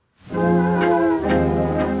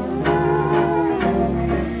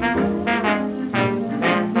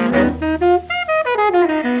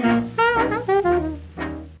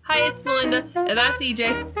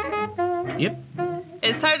CJ. Yep.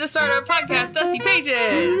 It's time to start our podcast, Dusty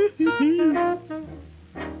Pages.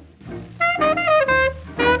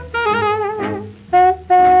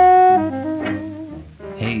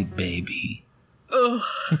 Hey, baby. Ugh.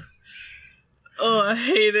 Oh, I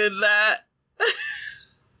hated that.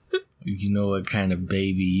 You know what kind of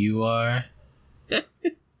baby you are?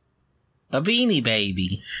 A beanie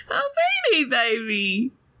baby. A beanie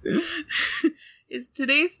baby. Is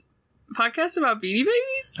today's podcast about Beanie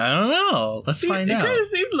Babies? I don't know. Let's find out. It kind of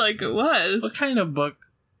seemed like it was. What kind of book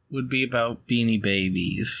would be about Beanie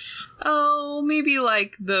Babies? Oh, maybe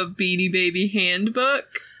like the Beanie Baby Handbook.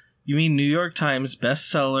 You mean New York Times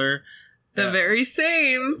bestseller? The very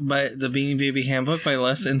same. By the Beanie Baby Handbook by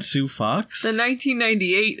Les and Sue Fox? The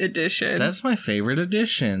 1998 edition. That's my favorite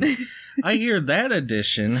edition. I hear that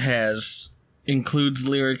edition includes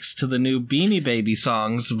lyrics to the new Beanie Baby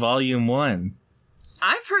songs, Volume 1.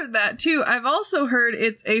 I've heard that too. I've also heard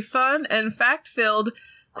it's a fun and fact-filled,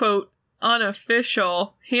 quote,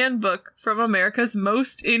 unofficial handbook from America's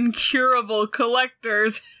most incurable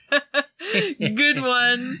collectors. Good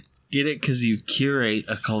one. Get it? Because you curate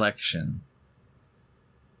a collection.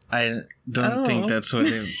 I don't think that's what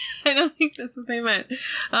they... I don't think that's what they meant.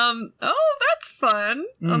 That's fun.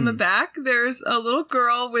 On the back, there's a little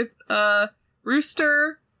girl with a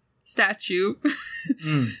rooster statue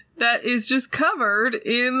that is just covered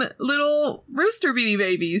in little rooster Beanie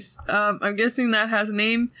Babies. I'm guessing that has a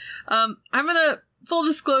name. Full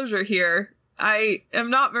disclosure here, I am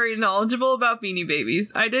not very knowledgeable about Beanie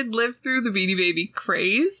Babies. I did live through the Beanie Baby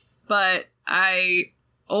craze, but I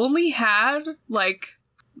only had, like,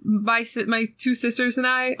 my two sisters and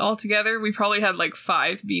I, all together, we probably had, like,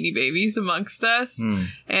 5 Beanie Babies amongst us,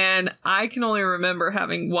 and I can only remember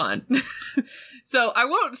having one. So I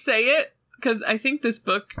won't say it, because I think this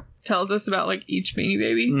book tells us about, like, each Beanie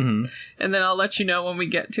Baby, and then I'll let you know when we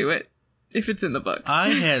get to it. If it's in the book.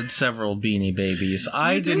 I had several Beanie Babies.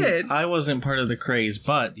 I wasn't part of the craze,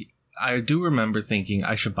 but I do remember thinking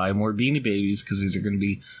I should buy more Beanie Babies because these are going to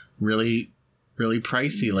be really, really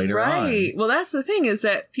pricey later on. Right. Well, that's the thing, is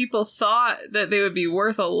that people thought that they would be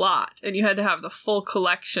worth a lot, and you had to have the full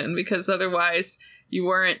collection because otherwise you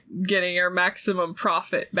weren't getting your maximum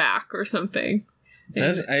profit back or something.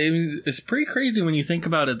 It's pretty crazy when you think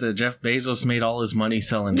about it that Jeff Bezos made all his money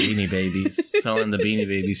selling Beanie Babies, selling the Beanie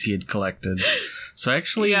Babies he had collected. So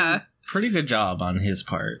actually, pretty good job on his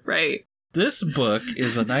part. Right. This book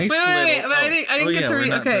is a nice little... Wait, but I didn't get to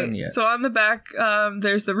read... Okay, so on the back,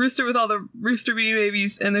 there's the rooster with all the rooster Beanie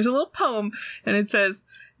Babies, and there's a little poem, and it says,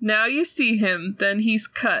 "Now you see him, then he's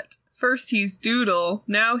cut. First he's Doodle,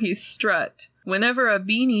 now he's Strut. Whenever a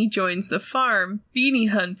beanie joins the farm, beanie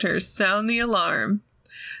hunters sound the alarm."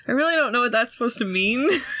 I really don't know what that's supposed to mean.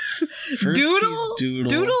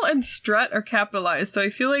 Doodle and Strut are capitalized, so I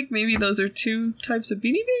feel like maybe those are 2 types of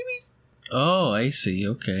Beanie Babies. Oh, I see.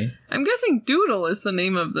 Okay. I'm guessing Doodle is the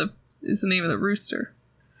name of the rooster.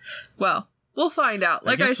 Well, we'll find out.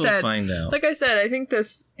 Like I said, I think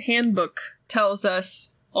this handbook tells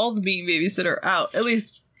us all the Beanie Babies that are out, at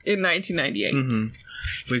least in 1998.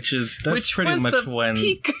 That's pretty much when...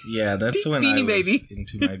 Peak, that's when I was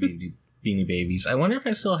into my Beanie Babies. I wonder if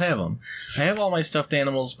I still have them. I have all my stuffed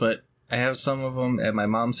animals, but I have some of them at my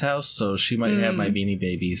mom's house, so she might have my Beanie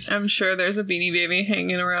Babies. I'm sure there's a Beanie Baby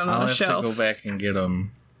hanging around on the shelf. I'll have to go back and get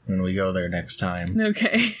them when we go there next time.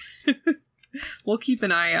 Okay. We'll keep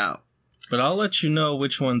an eye out. But I'll let you know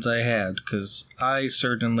which ones I had, because I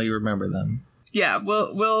certainly remember them. Yeah,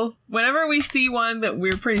 we'll whenever we see one that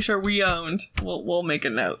we're pretty sure we owned, we'll make a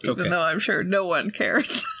note, even though I'm sure no one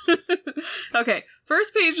cares. Okay,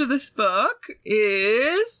 first page of this book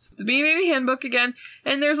is the Beanie Baby Handbook again,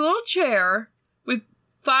 and there's a little chair with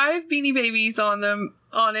 5 Beanie Babies on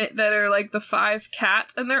it that are like the 5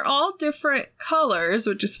 cats, and they're all different colors,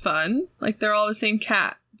 which is fun. Like they're all the same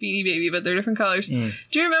cat Beanie Baby, but they're different colors. Do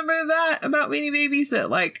you remember that about Beanie Babies, that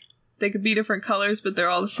like they could be different colors, but they're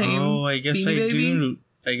all the same? Oh, I guess I do.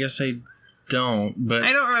 I guess I don't, but...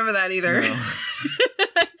 I don't remember that either. No.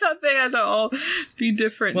 I thought they had to all be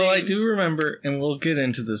different names. I do remember, and we'll get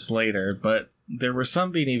into this later, but there were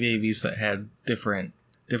some Beanie Babies that had different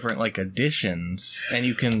like editions,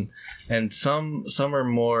 and some are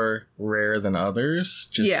more rare than others,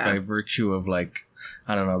 just by virtue of, like,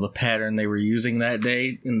 I don't know, the pattern they were using that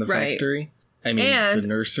day in the factory. I mean, the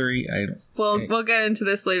nursery. We'll get into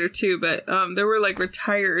this later too, but there were like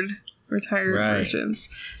retired versions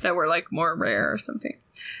that were like more rare or something.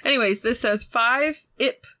 Anyways, this says 5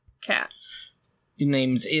 Ip cats. Your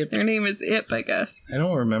name's Ip. Their name is Ip, I guess. I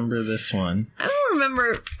don't remember this one. I don't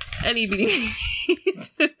remember any Beanie Babies.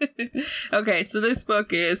 Okay, so this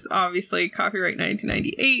book is obviously copyright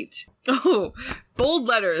 1998. Oh, bold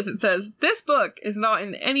letters. It says, this book is not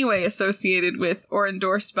in any way associated with or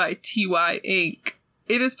endorsed by TY Inc.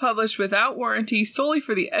 It is published without warranty solely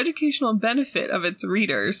for the educational benefit of its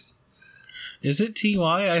readers. Is it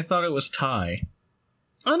TY? I thought it was Ty.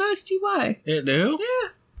 Oh, no, it's TY. It do? Yeah,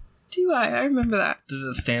 TY. I remember that. Does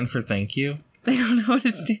it stand for thank you? I don't know what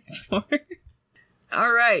it stands for.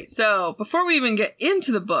 All right, so before we even get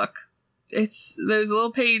into the book, there's a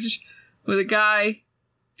little page with a guy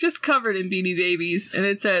just covered in Beanie Babies, and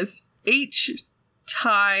it says H.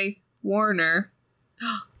 Ty Warner,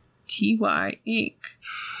 TY Inc.,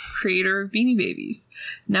 creator of Beanie Babies.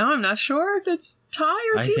 Now I'm not sure if it's Ty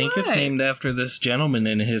or TY. I think it's named after this gentleman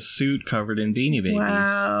in his suit covered in Beanie Babies.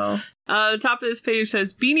 Wow. The top of this page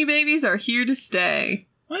says Beanie Babies are here to stay.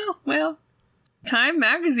 Well, Time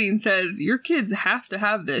Magazine says your kids have to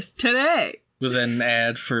have this today. Was that an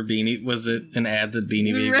ad for Beanie? Was it an ad that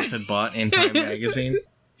Beanie Babies had bought in Time Magazine?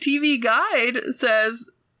 TV Guide says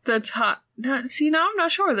the Ty... now I'm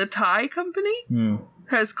not sure. The Ty Company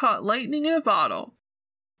has caught lightning in a bottle.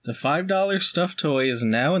 The $5 stuffed toy is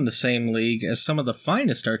now in the same league as some of the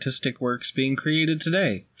finest artistic works being created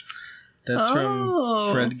today. That's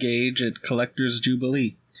from Fred Gage at Collector's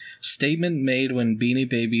Jubilee. Statement made when Beanie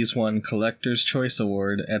Babies won Collector's Choice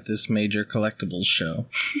Award at this major collectibles show.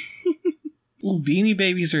 Ooh, Beanie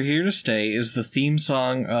Babies Are Here to Stay is the theme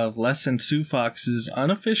song of Les and Sue Fox's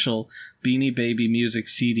unofficial Beanie Baby music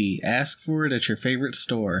CD. Ask for it at your favorite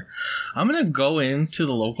store. I'm going to go into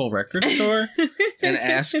the local record store and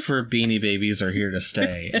ask for Beanie Babies Are Here to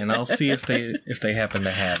Stay, and I'll see if they happen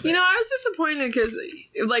to have it. You know, I was disappointed because,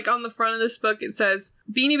 like, on the front of this book it says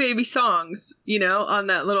Beanie Baby songs, you know, on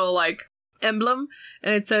that little, like, emblem,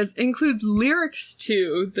 and it says includes lyrics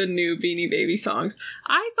to the new Beanie Baby songs.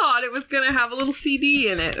 I thought it was gonna have a little CD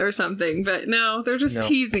in it or something, but no, they're just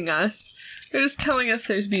teasing us. They're just telling us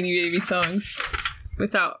there's Beanie Baby songs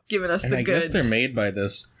without giving us the goods. I guess they're made by the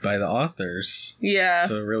authors. Yeah.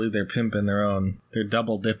 So really they're pimping their own. They're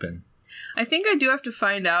double dipping. I think I do have to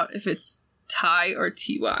find out if it's Ty or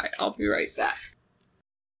TY. I'll be right back.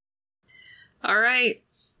 Alright,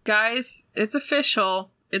 guys, it's official.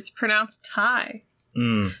 It's pronounced Ty.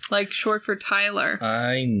 Like short for Tyler.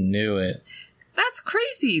 I knew it. That's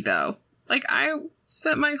crazy, though. Like, I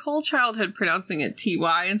spent my whole childhood pronouncing it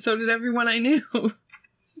TY, and so did everyone I knew.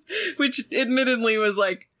 Which, admittedly, was,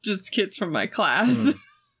 like, just kids from my class.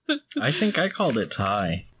 I think I called it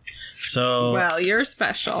Ty. So... well, you're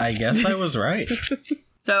special. I guess I was right.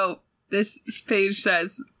 So, this page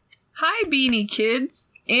says, Hi, Beanie Kids.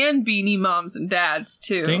 And Beanie Moms and Dads,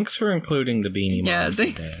 too. Thanks for including the Beanie Moms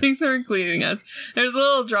and Dads. Thanks for including us. There's a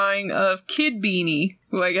little drawing of Kid Beanie,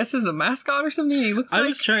 who I guess is a mascot or something. He looks I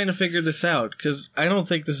was trying to figure this out, because I don't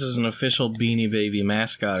think this is an official Beanie Baby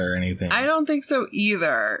mascot or anything. I don't think so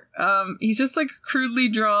either. He's just, like, crudely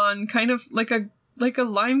drawn, kind of like a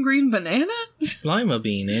lime green banana? Lima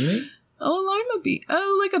bean, isn't it? Oh, lima bean.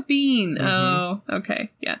 Oh, like a bean. Mm-hmm. Oh,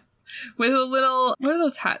 okay, yes. With a little, what are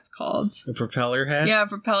those hats called? A propeller hat? Yeah, a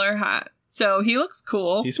propeller hat. So he looks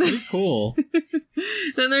cool. He's pretty cool.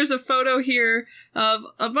 Then there's a photo here of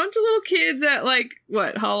a bunch of little kids at, like,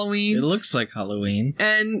 what, Halloween? It looks like Halloween.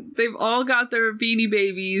 And they've all got their Beanie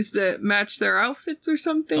Babies that match their outfits or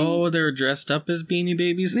something. Oh, they're dressed up as Beanie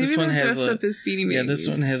Babies? Maybe dressed up as Beanie Babies. Yeah, this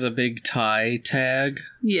one has a big tie tag.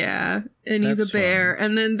 Yeah, and he's a bear. Fun.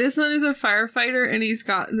 And then this one is a firefighter, and he's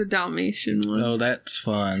got the Dalmatian one. Oh, that's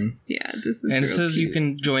fun. Yeah, this is and it says cute. You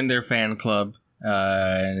can join their fan club.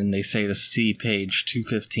 And they say to see page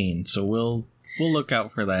 215, so we'll look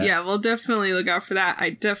out for that. Yeah, we'll definitely look out for that. I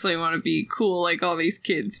definitely want to be cool like all these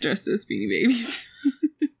kids dressed as Beanie Babies.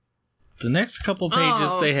 The next couple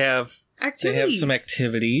pages they have some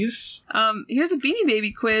activities. Here's a Beanie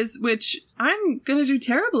Baby quiz, which I'm gonna do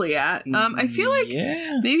terribly at. I feel like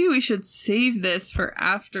maybe we should save this for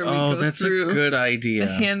after we go that's through a good idea.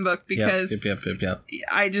 The handbook, because Yep.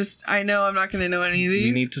 I know I'm not gonna know any of these.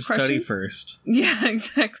 We need to questions. Study first. Yeah,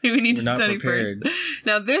 exactly. We need to study prepared. first.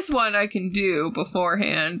 Now, this one I can do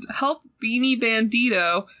beforehand. Help Beanie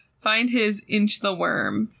Bandito find his Inch the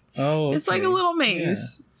Worm. Oh, okay. It's like a little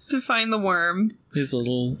maze. To find the worm. His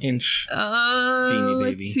little inch Beanie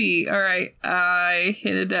Baby. Let's see. All right. I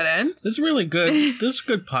hit a dead end. This is really good. This is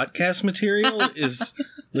good podcast material is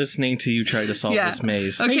listening to you try to solve this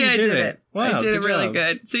maze. Okay, hey, you I did it. Wow, I did it really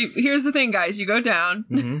good. So here's the thing, guys. You go down,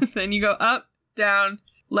 then you go up, down,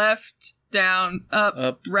 left, down,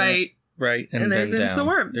 up, right, Right, and then there's down. the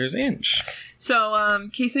worm. There's Inch. So,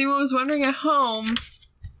 in case anyone was wondering at home,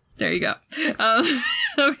 there you go.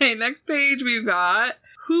 Okay, next page we've got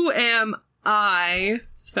Who Am I?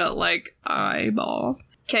 Spelled like eyeball.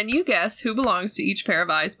 Can you guess who belongs to each pair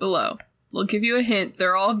of eyes below? We'll give you a hint.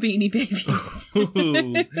 They're all Beanie Babies.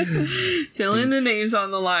 Fill in the names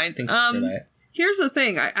on the lines. Thanks for that. Here's the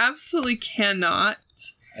thing. I absolutely cannot.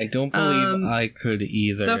 I don't believe I could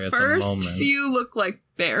either The at the first moment. few look like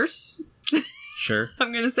bears. Sure.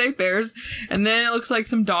 I'm going to say bears. And then it looks like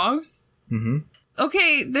some dogs. Mm-hmm.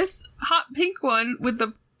 Okay, this hot pink one with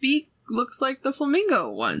the beak looks like the flamingo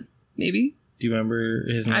one. Maybe. Do you remember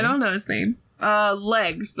his name? I don't know his name.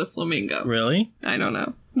 Legs, the flamingo. Really? I don't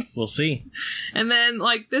know. We'll see. And then,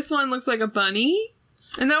 like, this one looks like a bunny.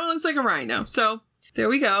 And that one looks like a rhino. So, there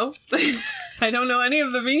we go. I don't know any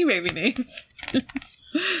of the Beanie Baby names.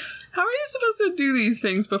 How are you supposed to do these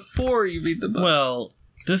things before you read the book? Well,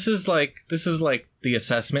 this is like the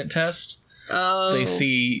assessment test. Oh. They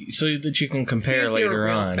see so that you can compare See if later you're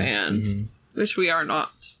a real on. fan. Mm-hmm. Which we are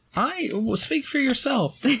not. Well, speak for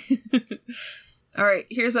yourself. All right,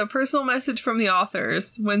 here's a personal message from the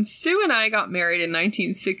authors. When Sue and I got married in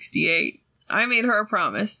 1968, I made her a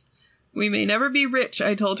promise. We may never be rich,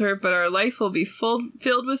 I told her, but our life will be filled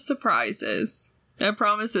with surprises. That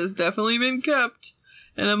promise has definitely been kept.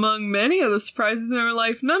 And among many of the surprises in our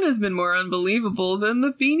life, none has been more unbelievable than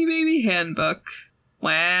the Beanie Baby Handbook.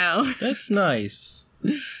 Wow. That's nice.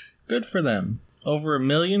 Good for them. Over 1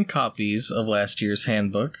 million copies of last year's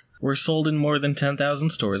handbook were sold in more than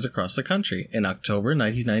 10,000 stores across the country. In October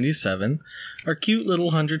 1997, our cute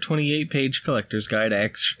little 128-page collector's guide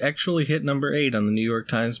actually hit number 8 on the New York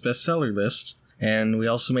Times bestseller list, and we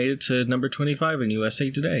also made it to number 25 in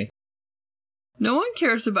USA Today. No one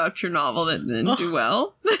cares about your novel that didn't do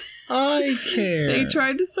well. I care. They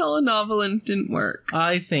tried to sell a novel and it didn't work.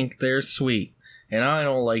 I think they're sweet, and I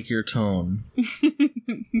don't like your tone.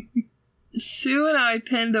 Sue and I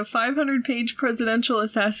penned a 500-page presidential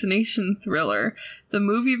assassination thriller. The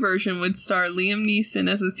movie version would star Liam Neeson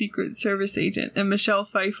as a Secret Service agent and Michelle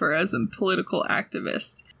Pfeiffer as a political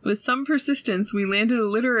activist. With some persistence, we landed a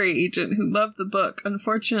literary agent who loved the book.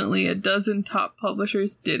 Unfortunately, a dozen top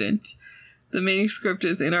publishers didn't. The manuscript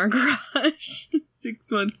is in our garage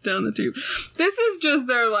 6 months down the tube. This is just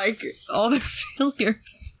all their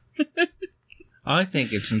failures. I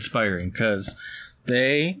think it's inspiring because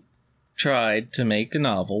they tried to make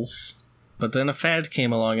novels, but then a fad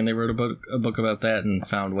came along and they wrote a book about that and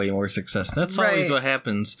found way more success. That's always what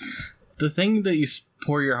happens. The thing that you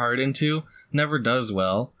pour your heart into never does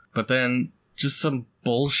well, but then just some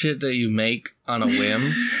bullshit that you make on a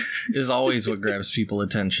whim is always what grabs people's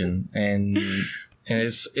attention, and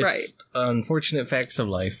it's unfortunate facts of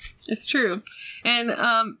life. It's true. And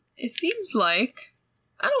it seems like,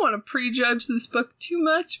 I don't want to prejudge this book too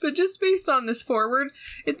much, but just based on this foreword,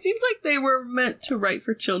 it seems like they were meant to write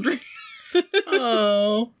for children.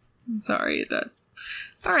 Oh. I'm sorry, it does.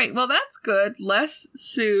 All right, well, that's good. Les,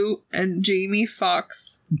 Sue, and Jamie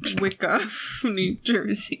Foxx, Wicca, New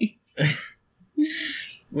Jersey.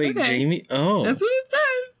 Wait, okay. Jamie? Oh. That's what it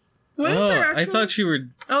says. What is their actual... I thought you were...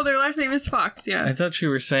 Oh, their last name is Fox, yeah. I thought you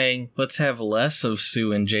were saying, let's have less of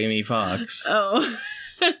Sue and Jamie Foxx. Oh.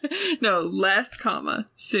 No, Les,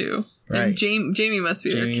 Sue. Right. And Jamie must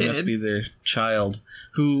be their kid. Jamie must be their child,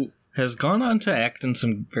 who has gone on to act in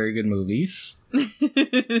some very good movies.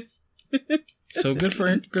 So good for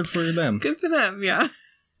them. Good for them, yeah.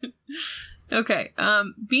 Okay,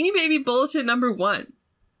 Beanie Baby Bulletin number 1.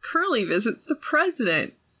 Curly visits the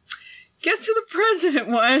president. Guess who the president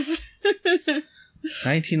was?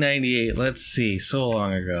 1998, let's see, so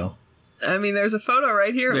long ago. I mean, there's a photo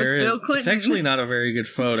right here. It was Bill Clinton. It's actually not a very good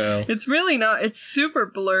photo. It's really not. It's super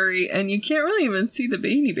blurry, and you can't really even see the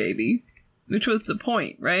Beanie Baby, which was the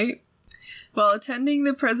point, right? While attending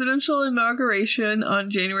the presidential inauguration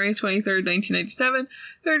on January 23rd, 1997,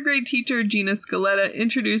 third grade teacher Gina Scaletta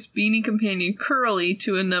introduced Beanie companion Curly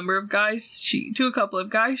to a couple of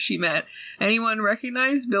guys she met. Anyone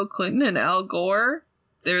recognize Bill Clinton and Al Gore?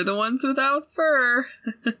 They're the ones without fur.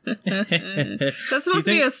 That's supposed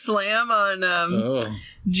to be a slam on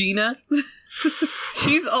Gina.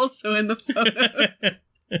 She's also in the photos.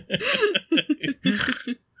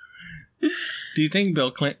 Do you think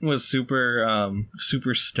Bill Clinton was super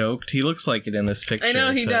stoked? He looks like it in this picture. I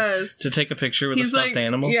know he does. To take a picture with a stuffed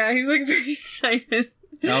animal? Yeah, he's very excited.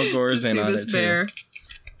 Al Gore's in on it too.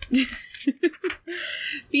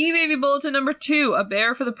 Beanie Baby Bulletin number 2, a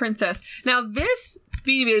bear for the princess. Now this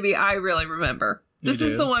Beanie Baby I really remember. This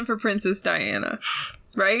is the one for Princess Diana,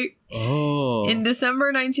 right? Oh. In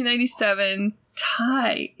December 1997,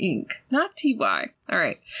 Ty Inc., not TY. All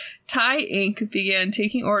right. Ty Inc. began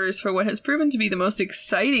taking orders for what has proven to be the most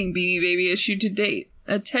exciting Beanie Baby issue to date.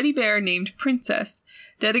 A teddy bear named Princess,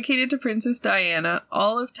 dedicated to Princess Diana.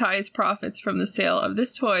 All of Ty's profits from the sale of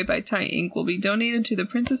this toy by Ty Inc. will be donated to the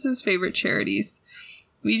princess's favorite charities.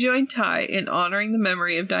 We join Ty in honoring the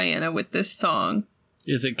memory of Diana with this song.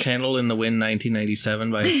 Is it Candle in the Wind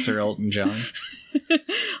 1997 by Sir Elton John?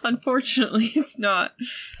 Unfortunately, it's not.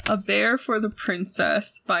 A Bear for the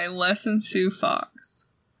Princess by Les and Sue Fox.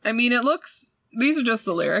 I mean, these are just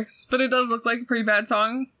the lyrics, but it does look like a pretty bad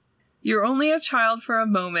song. You're only a child for a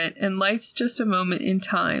moment, and life's just a moment in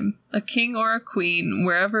time. A king or a queen,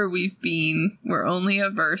 wherever we've been, we're only a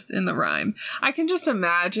verse in the rhyme. I can just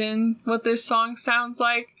imagine what this song sounds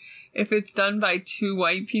like if it's done by two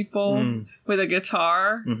white people with a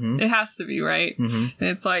guitar. Mm-hmm. It has to be, right? Mm-hmm. And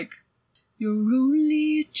it's like, you're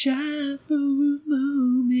only a child for a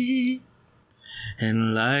moment,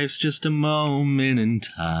 and life's just a moment in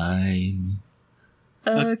time.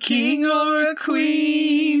 A king or a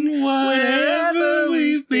queen, whatever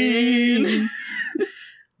we've been,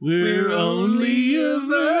 we're only a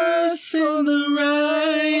verse in the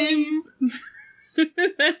rhyme.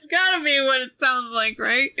 That's gotta be what it sounds like,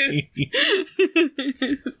 right?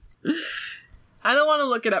 I don't want to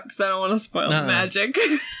look it up because I don't want to spoil the magic.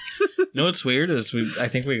 No, what's weird is I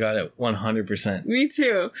think we got it 100%. Me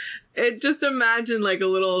too. Just imagine like a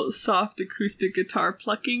little soft acoustic guitar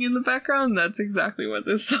plucking in the background. That's exactly what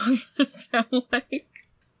this song must sound like.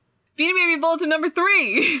 Beanie Baby Bulletin number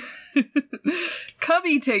 3.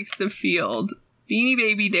 Cubby takes the field. Beanie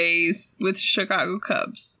Baby Days with Chicago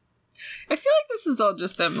Cubs. I feel like this is all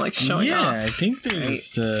just them like showing off. Yeah, I think they're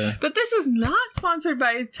just... But this is not sponsored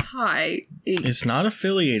by Ty Inc. It's not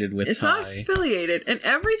affiliated with Ty. It's not affiliated. And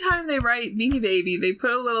every time they write Beanie Baby, they put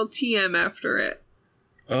a little TM after it.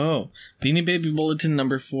 Oh, Beanie Baby Bulletin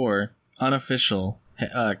number 4. Unofficial.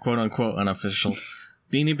 Quote-unquote unofficial.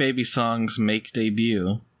 Beanie Baby songs make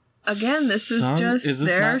debut. Again, this is just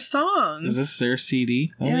their songs. Is this their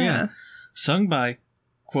CD? Oh, yeah. Sung by...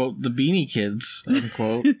 quote, the Beanie Kids,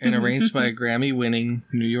 unquote, and arranged by a Grammy-winning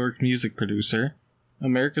New York music producer.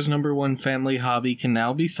 America's #1 family hobby can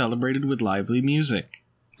now be celebrated with lively music.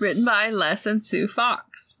 Written by Les and Sue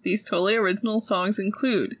Fox. These totally original songs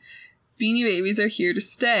include Beanie Babies Are Here to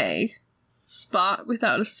Stay, Spot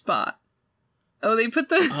Without a Spot. Oh, they put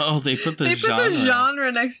the genre. Put the genre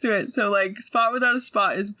next to it. So, like, Spot Without a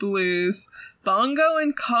Spot is blues. Bongo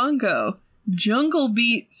and Congo, jungle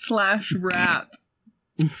beat / rap.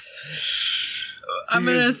 I'm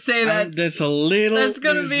gonna say that that's a little. That's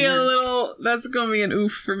gonna be a little. That's gonna be an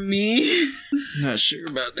oof from me. Not sure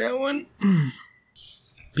about that one.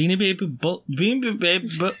 Beanie Baby.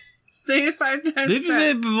 Say it 5 times. Beanie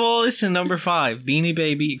Baby Bulletin number 5. Beanie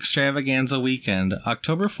Baby Extravaganza Weekend,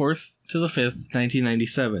 October 4th to the 5th,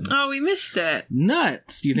 1997. Oh, we missed it.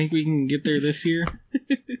 Nuts! Do you think we can get there this year?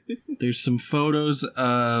 There's some photos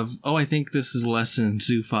of. Oh, I think this is Les and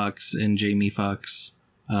Sue Fox and Jamie Foxx.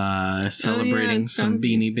 Celebrating some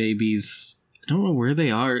Beanie Babies. I don't know where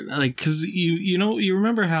they are, like, because you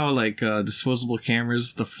remember how like disposable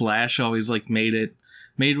cameras, the flash always like made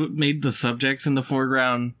the subjects in the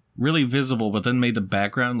foreground really visible, but then made the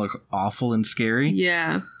background look awful and scary.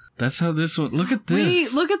 Yeah, that's how this one. Look at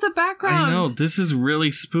this. Wait, look at the background. I know, this is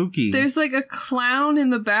really spooky. There's like a clown in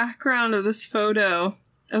the background of this photo.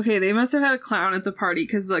 Okay, they must have had a clown at the party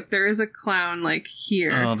because look, there is a clown like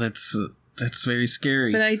here. Oh, that's very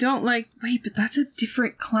scary. But I don't like... Wait, but that's a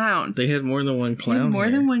different clown. They had more than one clown. More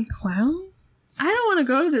than one clown? I don't want to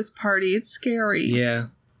go to this party. It's scary. Yeah.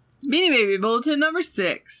 Beanie Baby Bulletin number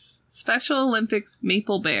 6. Special Olympics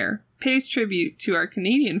Maple Bear pays tribute to our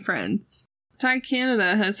Canadian friends. Ty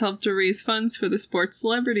Canada has helped to raise funds for the Sports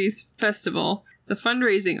Celebrities Festival, the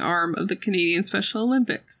fundraising arm of the Canadian Special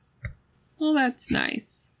Olympics. Well, that's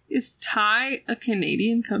nice. Is Ty a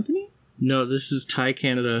Canadian company? No, this is Ty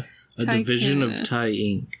Canada. A division of Ty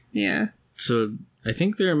Inc. Yeah. So I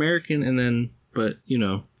think they're American, but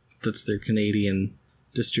that's their Canadian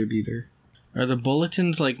distributor. Are the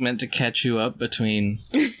bulletins like meant to catch you up between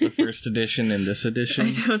the first edition and this edition?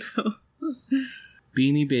 I don't know.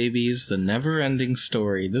 Beanie Babies, The Never Ending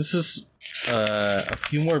Story. This is a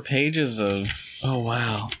few more pages of. Oh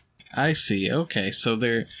wow, I see. Okay, so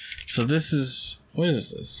this is. What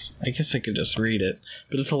is this? I guess I could just read it,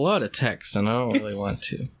 but it's a lot of text, and I don't really want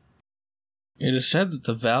to. It is said that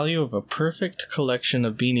the value of a perfect collection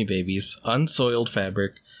of Beanie Babies, unsoiled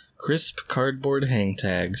fabric, crisp cardboard hang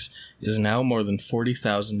tags, is now more than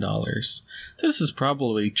 $40,000. This is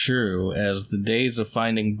probably true, as the days of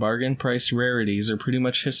finding bargain-priced rarities are pretty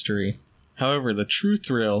much history. However, the true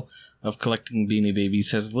thrill of collecting Beanie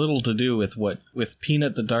Babies has little to do with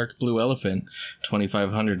Peanut the Dark Blue Elephant,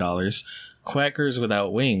 $2,500, Quackers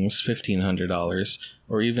Without Wings, $1,500,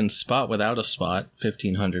 or even Spot Without a Spot,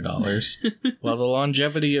 $1,500. While the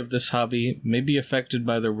longevity of this hobby may be affected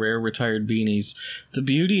by the rare retired beanies, the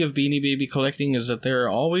beauty of Beanie Baby collecting is that there are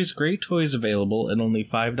always great toys available at only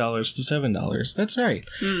 $5 to $7. That's right.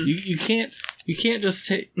 You can't just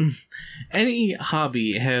take any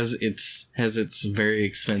hobby has its very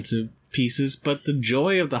expensive pieces, but the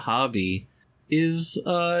joy of the hobby is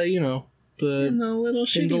the little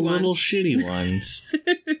shitty ones.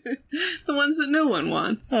 The ones that no one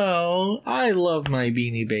wants. Oh, I love my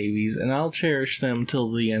Beanie Babies, and I'll cherish them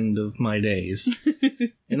till the end of my days.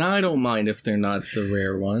 And I don't mind if they're not the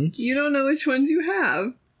rare ones. You don't know which ones you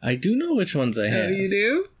have. I do know which ones I have. Oh, you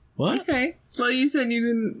do? What? Okay. Well, you said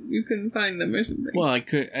you couldn't find them or something. Well,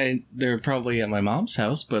 they're probably at my mom's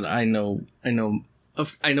house, but I know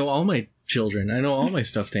all my children. I know all my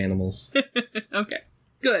stuffed animals. Okay.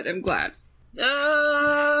 Good, I'm glad.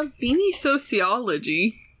 Beanie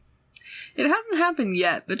sociology. It hasn't happened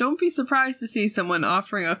yet, but don't be surprised to see someone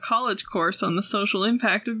offering a college course on the social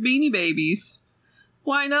impact of Beanie Babies.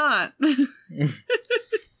 Why not?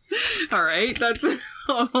 Alright, that's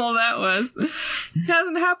all that was. It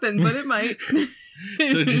hasn't happened, but it might.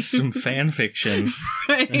 So just some fan fiction.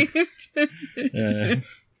 Right?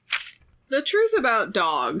 The truth about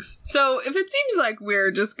dogs. So, if it seems like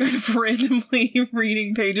we're just kind of randomly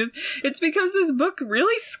reading pages, it's because this book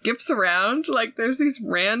really skips around. Like, there's these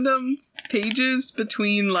random pages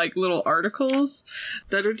between, like, little articles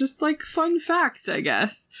that are just, like, fun facts, I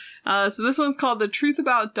guess. So this one's called The Truth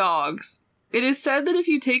About Dogs. It is said that if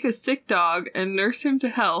you take a sick dog and nurse him to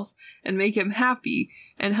health and make him happy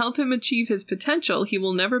and help him achieve his potential, he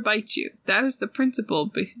will never bite you. That is the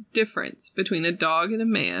principal difference between a dog and a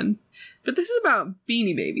man. But this is about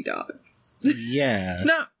Beanie Baby dogs. Yeah.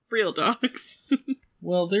 Not real dogs.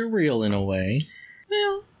 Well, they're real in a way.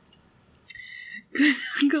 Well,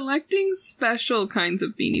 collecting special kinds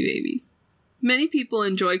of Beanie Babies. Many people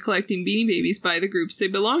enjoy collecting Beanie Babies by the groups they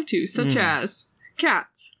belong to, such as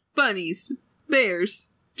cats, bunnies, bears,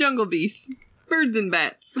 jungle beasts, birds and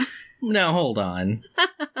bats. Now, hold on.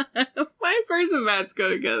 Why birds and bats go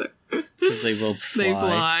together? Because they both fly. They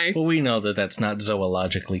fly. Well, we know that that's not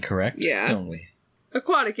zoologically correct, don't we?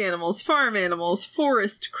 Aquatic animals, farm animals,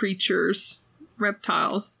 forest creatures,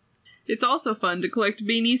 reptiles. It's also fun to collect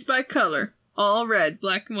beanies by color. All red,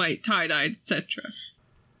 black and white, tie-dyed, etc.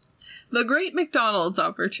 The Great McDonald's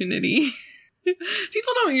Opportunity.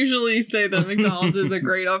 People don't usually say that McDonald's is a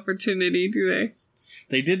great opportunity, do they?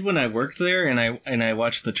 They did when I worked there, and I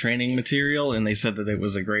watched the training material, and they said that it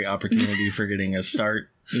was a great opportunity for getting a start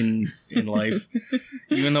in life.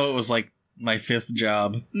 Even though it was like my 5th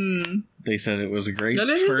job, they said it was a great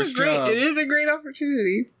first job. It is a great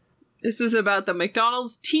opportunity. This is about the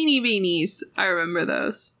McDonald's Teeny Beanies. I remember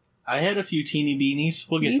those. I had a few Teeny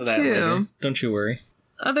Beanies. We'll get to that later. Don't you worry.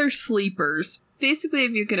 Other sleepers. Basically,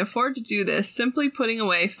 if you can afford to do this, simply putting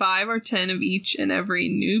away 5 or 10 of each and every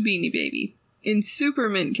new Beanie Baby in super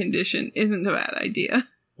mint condition isn't a bad idea.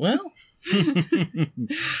 Well,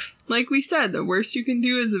 like we said, the worst you can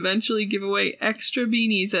do is eventually give away extra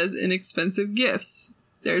beanies as inexpensive gifts.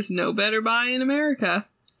 There's no better buy in America.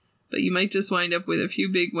 But you might just wind up with a few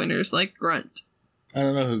big winners like Grunt. I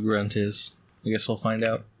don't know who Grunt is. I guess we'll find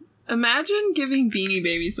out. Imagine giving Beanie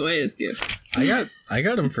Babies away as gifts. I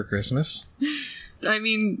got them for Christmas. I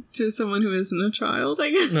mean, to someone who isn't a child,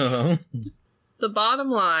 I guess. No. The bottom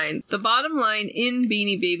line in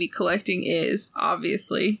Beanie Baby collecting is,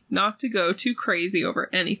 obviously, not to go too crazy over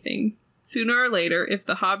anything. Sooner or later, if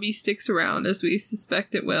the hobby sticks around, as we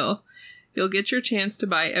suspect it will, you'll get your chance to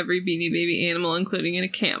buy every Beanie Baby animal, including a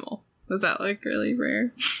camel. Was that, like, really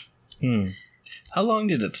rare? How long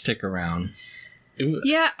did it stick around?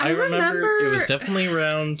 I remember it was definitely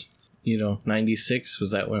around, 96.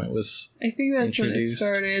 Was that when it was I think that's introduced? When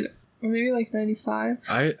it started. Or maybe like 95.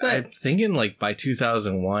 I'm thinking like by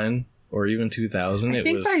 2001 or even 2000 by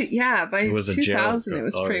 2000 it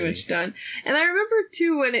was pretty much done. And I remember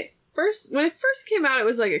too when it first came out, it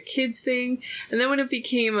was like a kids thing, and then when it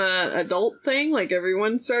became a adult thing, like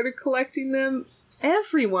everyone started collecting them.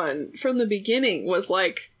 Everyone from the beginning was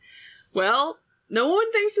like, well, no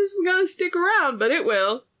one thinks this is gonna stick around, but it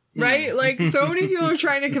will. Right? Like, so many people are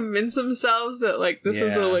trying to convince themselves that, like, this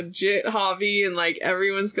is a legit hobby and, like,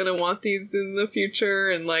 everyone's gonna want these in the future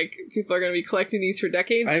and, like, people are gonna be collecting these for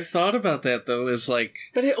decades. I've thought about that, though, is like...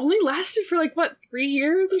 But it only lasted for, like, 3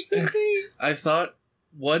 years or something? I thought,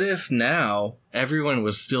 what if now everyone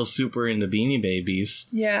was still super into Beanie Babies?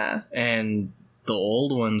 Yeah. And the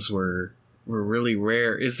old ones were were really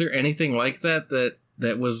rare. Is there anything like that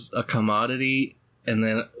was a commodity and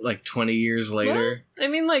then like 20 years later? Well, I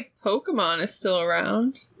mean, like Pokemon is still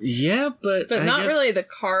around. Yeah, but not really the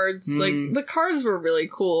cards. Like the cards were really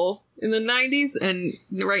cool in the 90s, and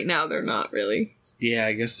right now they're not really. Yeah,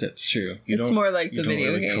 I guess that's true. It's more like the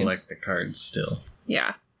video games. Collect the cards still.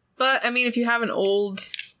 Yeah, but I mean, if you have an old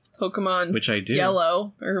Pokemon, which I do,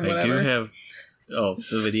 Yellow or whatever, I do have. Oh,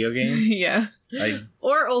 the video game? Yeah.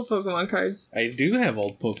 Or old Pokemon cards. I do have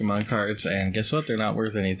old Pokemon cards, and guess what? They're not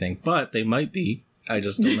worth anything, but they might be. I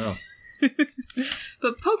just don't know.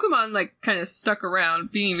 But Pokemon, like, kind of stuck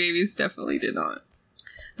around. Beanie Babies definitely did not.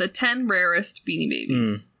 The 10 rarest Beanie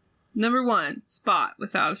Babies. Number 1, Spot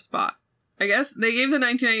without a spot. I guess they gave the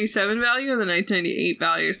 1997 value and the 1998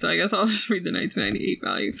 value, so I guess I'll just read the 1998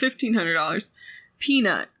 value. $1,500.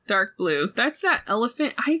 Peanut, dark blue. That's that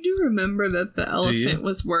elephant. I do remember that the elephant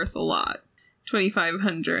was worth a lot.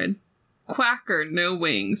 $2,500. Quacker, no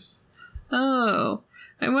wings. Oh,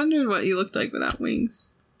 I wondered what he looked like without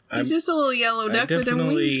wings. He's just a little yellow duck with no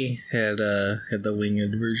wings. I definitely had the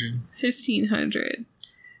winged version. $1,500.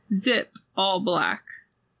 Zip, all black.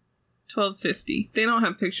 $1,250. They don't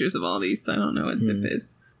have pictures of all these, so I don't know what Zip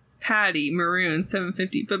is. Patty, maroon,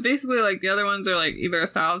 $750. But basically, like, the other ones are like either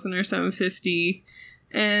 $1,000 or $750.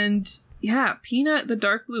 And yeah, Peanut, the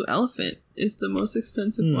dark blue elephant, is the most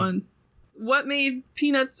expensive one. What made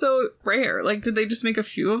Peanut so rare? Like, did they just make a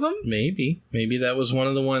few of them? Maybe that was one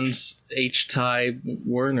of the ones H. Ty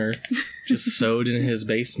Warner just sewed in his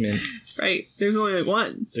basement. Right. There's only like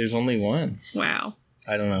one. There's only one. Wow.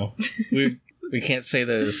 I don't know. We can't say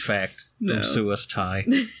that it's fact. No. Don't sue us, Ty.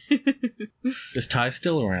 Is Ty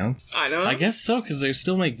still around? I don't know. I guess so, because they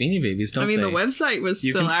still make Beanie Babies, don't they? I mean, the website was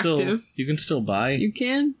still active. You can still buy. You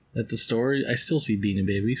can? At the store. I still see Beanie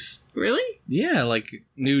Babies. Really? Yeah, like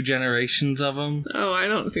new generations of them. Oh, I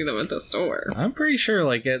don't see them at the store. I'm pretty sure,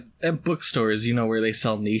 like at bookstores, you know, where they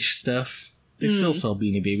sell niche stuff, they still sell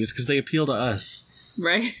Beanie Babies because they appeal to us.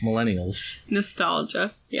 Right. Millennials.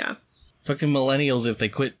 Nostalgia. Yeah. Fucking millennials, if they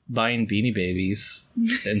quit buying Beanie Babies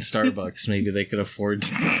in Starbucks, maybe they could afford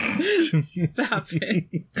to. Stop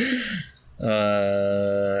it.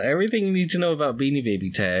 Everything you need to know about Beanie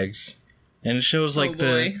Baby tags. And it shows like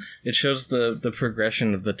the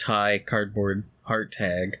progression of the Ty cardboard heart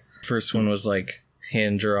tag. First one was like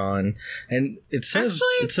hand drawn, and it says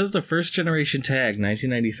the first generation tag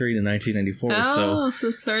 1993 to 1994. So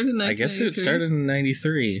it started in 1993. I guess it started in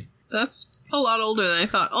 93. That's a lot older than I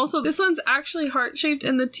thought. Also, this one's actually heart-shaped,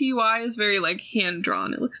 and the TY is very, like,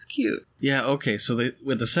 hand-drawn. It looks cute. Yeah, okay, so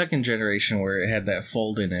with the second generation where it had that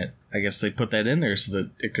fold in it, I guess they put that in there so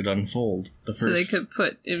that it could unfold. So they could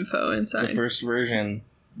put info inside. The first version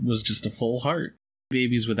was just a full heart.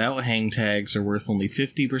 Babies without hang tags are worth only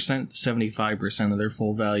 50%, 75% of their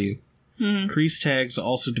full value. Crease tags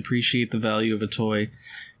also depreciate the value of a toy.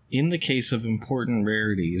 In the case of important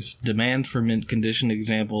rarities, demand for mint condition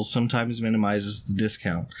examples sometimes minimizes the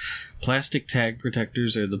discount. Plastic tag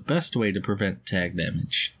protectors are the best way to prevent tag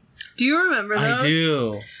damage. Do you remember those? I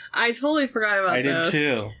do. I totally forgot about those. I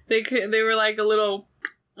did too. They were like a little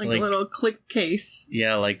a little click case.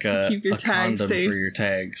 Yeah, like to keep your tags condom safe for your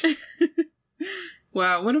tags.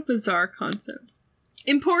 Wow, what a bizarre concept.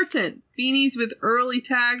 Important. Beanies with early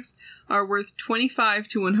tags are worth $25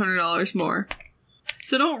 to $100 more.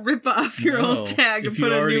 So don't rip off your old tag and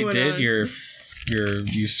put a new one on. If you already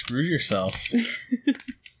did, you screwed yourself.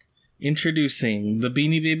 Introducing the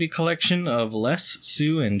Beanie Baby collection of Les,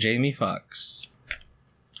 Sue, and Jamie Foxx.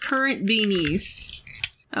 Current beanies.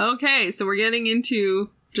 Okay, so we're getting into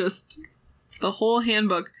just the whole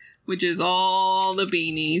handbook, which is all the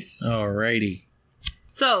beanies. Alrighty.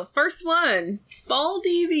 So, first one,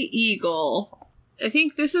 Baldy the Eagle. I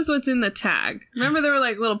think this is what's in the tag. Remember there were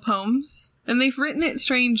like little poems? And they've written it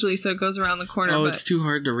strangely so it goes around the corner. Oh, it's too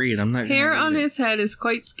hard to read. I'm not Hair on his head is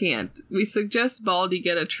quite scant. We suggest Baldy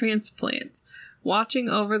get a transplant. Watching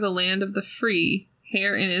over the land of the free,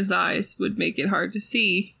 hair in his eyes would make it hard to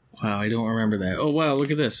see. Wow, I don't remember that. Oh, wow, look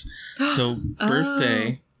at this. So,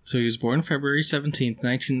 birthday. So he was born February 17th,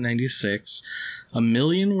 1996. 1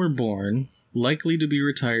 million were born, likely to be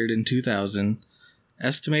retired in 2000.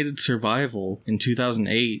 Estimated survival in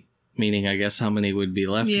 2008. Meaning, I guess, how many would be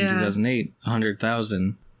left in 2008?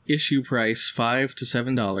 100,000. Issue price, $5 to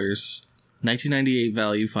 $7. 1998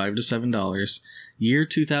 value, $5 to $7. Year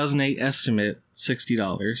 2008 estimate,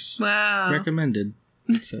 $60. Wow. Recommended,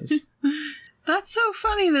 it says. That's so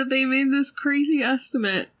funny that they made this crazy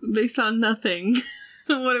estimate based on nothing.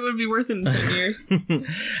 What it would be worth in 10 years.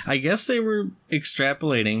 I guess they were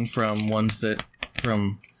extrapolating from ones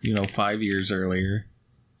from 5 years earlier.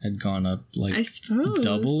 had gone up like I suppose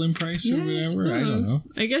double in price or whatever. I don't know.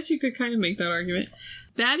 I guess you could kind of make that argument.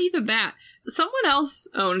 Batty the Bat. Someone else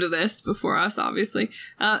owned this before us, obviously.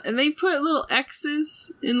 And they put little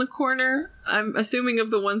X's in the corner. I'm assuming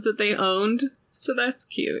of the ones that they owned. So that's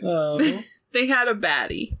cute. Oh. They had a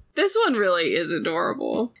Batty. This one really is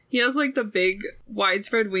adorable. He has like the big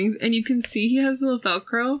widespread wings, and you can see he has little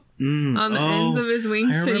Velcro on the ends of his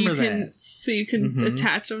wings, so you can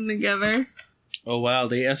attach them together. Oh wow!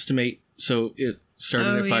 They estimate it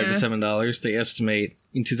started at $5 to $7. They estimate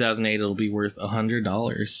in 2008 it'll be worth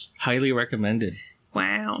 $100. Highly recommended.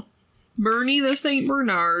 Wow, Bernie the Saint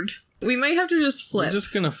Bernard. We might have to just flip. We're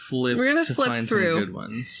just gonna flip. We're gonna to flip find through some good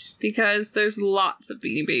ones because there's lots of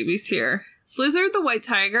Beanie Babies here. Blizzard the White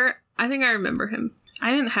Tiger. I think I remember him.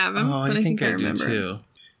 I didn't have him, but I think I remember. Do too.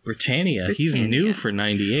 Britannia. He's new for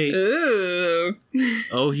 98. Ooh.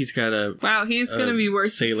 Oh, he's got a... Wow, he's going to be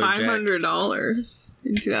worth $500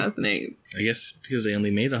 in 2008. I guess because they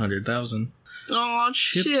only made 100,000. Oh,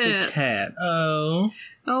 shit. Chip the cat. Oh.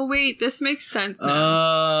 Oh, wait, this makes sense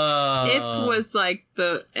now. It Oh. was like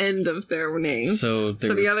the end of their names. So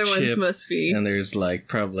the other Chip, ones must be... And there's like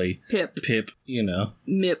probably... Pip. You know.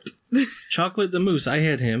 Mip. Chocolate the Moose. I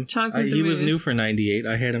had him. He was new for 98.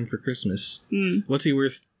 I had him for Christmas. Mm. What's he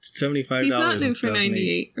worth? $75. He's not new for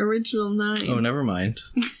 98. Original 9. Oh, never mind.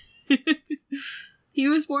 He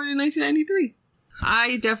was born in 1993.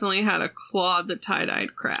 I definitely had a Claude the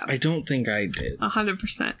Tie-Dyed Crab. I don't think I did.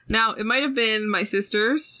 100%. Now, it might have been my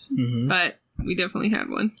sister's, but we definitely had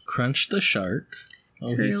one. Crunch the Shark.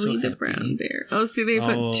 Oh, Curly he's so the happy. Brown Bear. Oh, see, they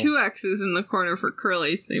put 2 X's in the corner for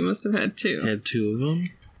Curly, so they must have had 2. Had 2 of them.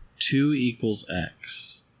 2 equals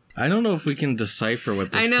X. I don't know if we can decipher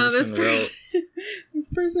what this person wrote. This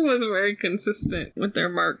person wasn't very consistent with their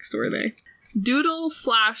marks, were they?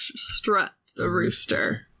 Doodle/Strut the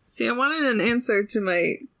Rooster. See, I wanted an answer to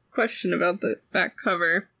my question about the back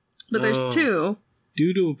cover, but there's 2.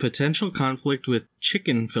 Due to a potential conflict with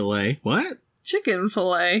Chicken Fillet. What? Chicken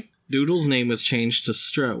Fillet. Doodle's name was changed to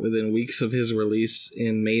Strut within weeks of his release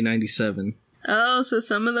in May 97. Oh, so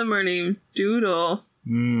some of them are named Doodle.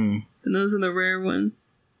 And those are the rare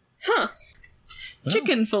ones. Huh. Well,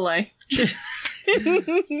 Chicken Fillet.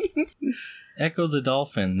 Echo the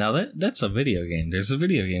Dolphin. Now that's a video game. There's a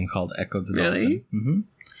video game called Echo the Dolphin. Really? Mm-hmm.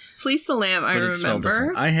 Fleece the Lamb, I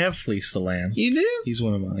remember. I have Fleece the Lamb. You do? He's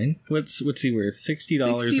one of mine. What's he worth?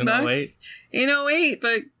 $60 in 08? In 08,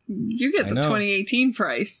 but you get the 2018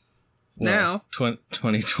 price. Well, now.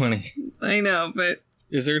 2020. I know, but...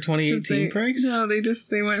 Is there a 2018 price? No, they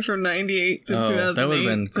went from 98 to 2008. That would have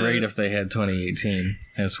been great if they had 2018.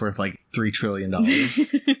 And it's worth like $3 trillion.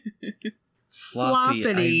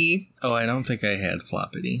 Floppity. I don't think I had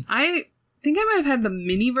Floppity. I think I might have had the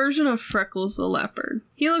mini version of Freckles the Leopard.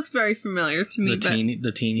 He looks very familiar to me. The teeny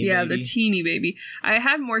baby? Yeah, the teeny baby. I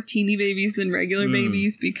had more teeny babies than regular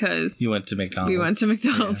babies because... You went to McDonald's. We went to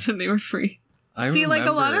McDonald's and they were free. Like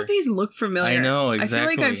a lot of these look familiar. I know, exactly. I feel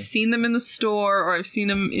like I've seen them in the store or I've seen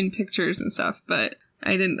them in pictures and stuff, but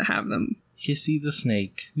I didn't have them. Hissy the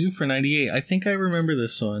Snake. New for 98. I think I remember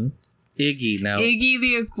this one. Iggy. Now, Iggy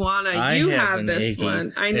the Iguana. You have this Iggy.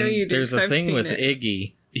 one. I know you do. There's a thing with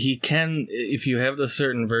Iggy. He can, if you have the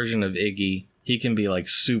certain version of Iggy, he can be like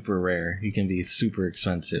super rare. He can be super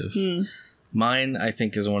expensive. Mine, I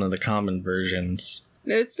think, is one of the common versions.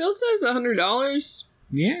 It still says $100.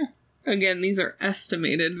 Yeah. Again, these are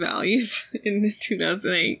estimated values in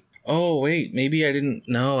 2008. Oh, wait. Maybe I didn't...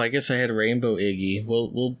 No, I guess I had Rainbow Iggy.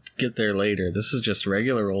 We'll get there later. This is just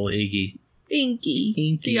regular old Iggy.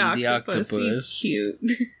 Inky the octopus. He's cute.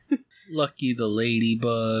 Lucky the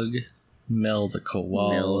ladybug. Mel the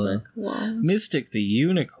koala. Mystic the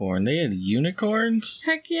unicorn. They had unicorns?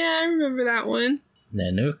 Heck yeah, I remember that one.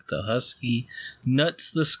 Nanook the husky. Nuts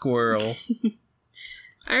the squirrel.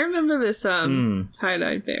 I remember this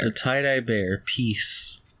tie-dyed bear. The tie-dye bear.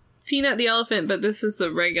 Peace. Peanut the elephant, but this is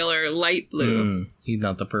the regular light blue. He's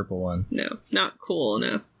not the purple one. No, not cool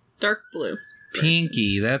enough. Dark blue.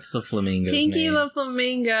 Pinky, that's the flamingo's Pinky name. the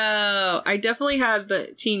flamingo. I definitely had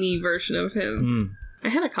the teeny version of him. I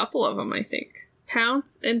had a couple of them, I think.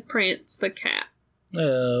 Pounce and Prance the cat.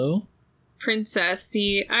 Oh. Princess.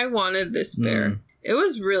 See, I wanted this bear. It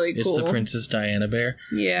was really cool. It's the Princess Diana bear.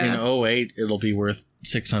 Yeah. In 08, it'll be worth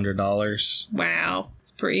 $600. Wow.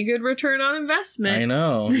 It's a pretty good return on investment. I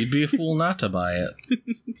know. You'd be a fool not to buy it.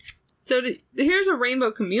 So here's a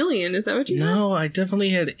rainbow chameleon. Is that what you had? No, I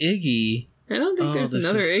definitely had Iggy. I don't think there's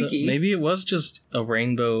another Iggy. Maybe it was just a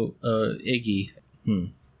rainbow Iggy.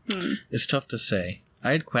 It's tough to say.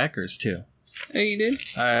 I had Quackers too. Oh, you did?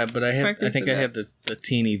 But I think I had the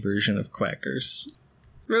teeny version of Quackers.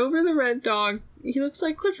 Rover the red dog. He looks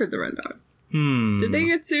like Clifford the red dog. Did they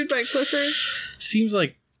get sued by Clifford? Seems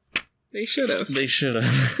like they should have. They should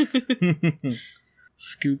have.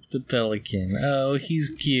 Scoop the pelican. Oh, he's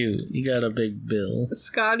cute. He got a big bill.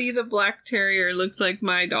 Scotty the black terrier looks like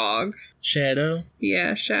my dog. Shadow?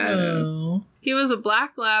 Yeah, Shadow. Oh. He was a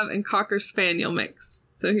black lab and cocker spaniel mix.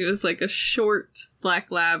 So he was like a short black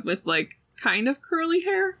lab with like kind of curly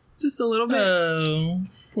hair. Just a little bit. Oh,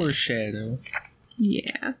 poor Shadow.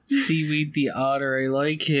 Yeah. Seaweed the otter, I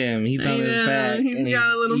like him. He's on his back. He's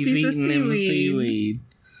got a little piece of seaweed.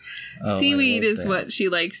 Oh, seaweed is what she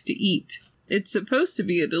likes to eat. It's supposed to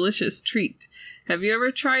be a delicious treat. Have you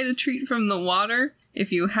ever tried a treat from the water?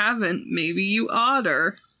 If you haven't, maybe you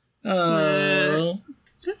oughter. Oh.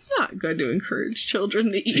 That's not good to encourage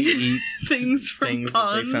children to eat things from ponds.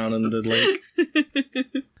 That they found in the lake.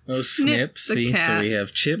 Oh, Snip. See, cat. So we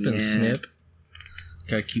have Chip and Snip.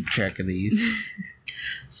 Gotta keep track of these.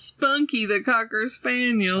 Spunky the Cocker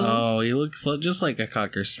Spaniel. Oh, he looks just like a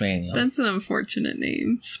Cocker Spaniel. That's an unfortunate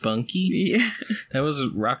name. Spunky? Yeah. That was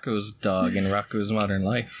Rocco's dog in Rocco's Modern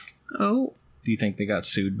Life. Oh. Do you think they got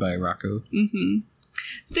sued by Rocco? Mm-hmm.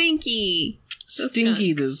 Stinky.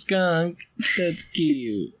 Stinky the skunk. That's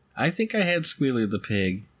cute. I think I had Squealer the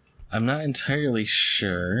pig. I'm not entirely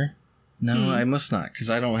sure. No, I must not,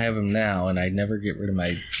 because I don't have him now, and I'd never get rid of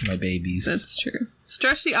my babies. That's true.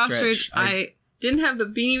 Stretch the ostrich. I didn't have the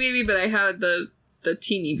Beanie Baby, but I had the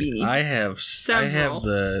teeny beanie. I have several.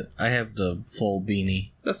 I have the full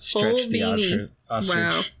beanie. The full Stretch the beanie. ostrich.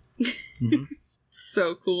 Wow. Mm-hmm.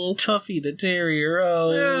 So cool. Tuffy the terrier.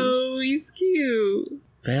 Oh, he's cute.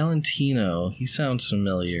 Valentino. He sounds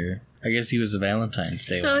familiar. I guess he was a Valentine's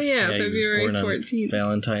Day one. Oh yeah, February 14th.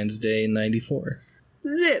 Valentine's Day in 94.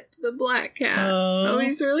 Zip, the black cat. Oh,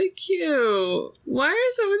 he's really cute. Why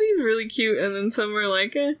are some of these really cute and then some are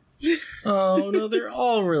like, eh? Oh, no, they're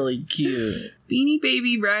all really cute. Beanie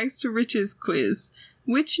Baby Rags to Riches quiz.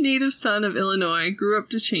 Which native son of Illinois grew up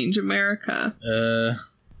to change America?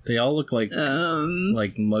 They all look like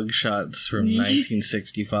mugshots from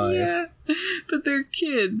 1965. Yeah, but they're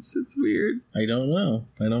kids. It's weird. I don't know.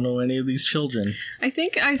 I don't know any of these children. I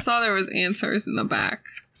think I saw there was answers in the back.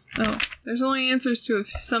 Oh, there's only answers to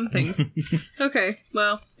some things. Okay,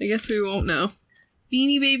 well, I guess we won't know.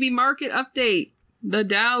 Beanie Baby market update. The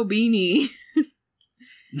Dow Beanie.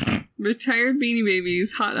 Retired Beanie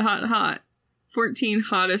Babies. Hot, hot, hot. 14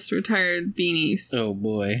 hottest retired beanies. Oh,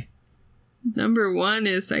 boy. Number 1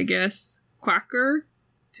 is, I guess, Quacker.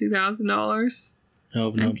 $2,000. Oh,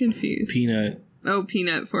 no. I'm confused. Peanut. Oh,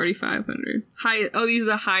 Peanut, $4,500. Oh, these are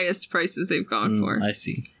the highest prices they've gone for. I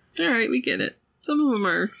see. All right, we get it. Some of them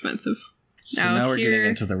are expensive. So now we're getting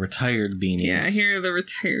into the retired beanies. Yeah, here are the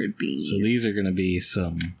retired beanies. So these are going to be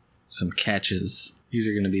some catches. These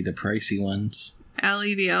are going to be the pricey ones.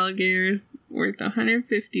 Allie the alligator's worth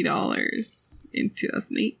 $150 in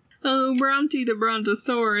 2008. Oh, Bronte the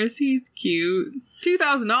brontosaurus, he's cute.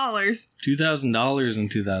 $2,000. $2,000 in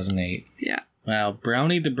 2008. Yeah. Wow,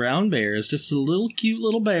 Brownie the brown bear is just a cute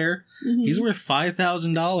little bear. Mm-hmm. He's worth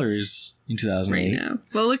 $5,000 in 2008. Right now.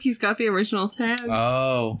 Well, look, he's got the original tag.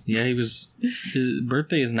 Oh, yeah, his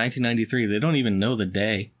birthday is 1993. They don't even know the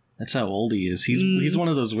day. That's how old he is. He's one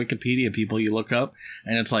of those Wikipedia people you look up,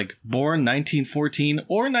 and it's like, born 1914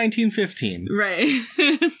 or 1915. Right.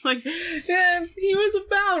 It's like, yeah, he was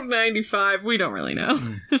about 95. We don't really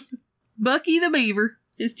know. Bucky the beaver.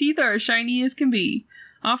 His teeth are as shiny as can be.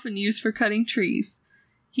 Often used for cutting trees.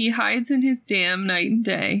 He hides in his dam night and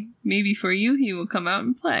day. Maybe for you he will come out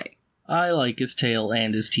and play. I like his tail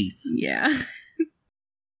and his teeth. Yeah.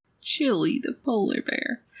 Chili the polar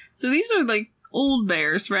bear. So these are like old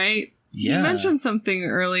bears, right? Yeah. You mentioned something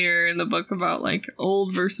earlier in the book about like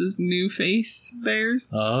old versus new face bears.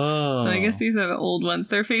 Oh. So I guess these are the old ones.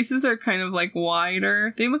 Their faces are kind of like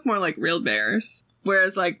wider. They look more like real bears.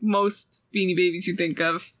 Whereas like most Beanie Babies you think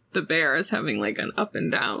of, the bear is having like an up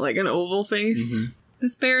and down, like an oval face. Mm-hmm.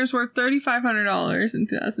 This bear is worth $3,500 in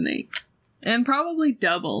 2008. And probably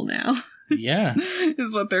double now. Yeah.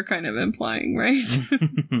 Is what they're kind of implying, right?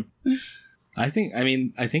 I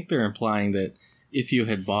think they're implying that if you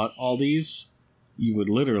had bought all these, you would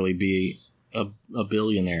literally be a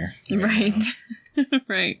billionaire. Right.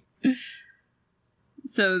 Right.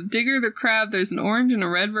 So, Digger the crab, there's an orange and a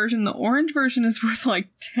red version. The orange version is worth like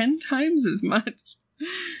 10 times as much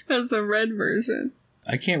as the red version.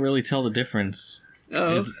 I can't really tell the difference.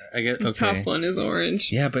 Oh, the top one is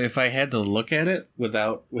orange. Yeah, but if I had to look at it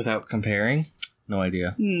without comparing, no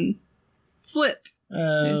idea. Flip.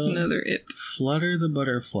 There's another it. Flutter the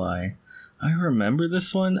butterfly. I remember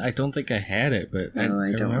this one. I don't think I had it, but I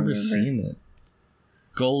remember seeing it.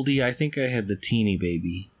 Goldie, I think I had the teeny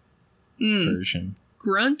baby version.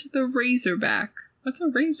 Grunt the Razorback. What's a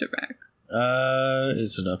razorback?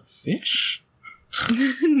 Is it a fish?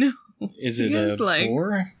 No. Is it a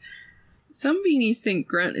boar? Some beanies think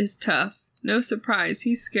Grunt is tough. No surprise,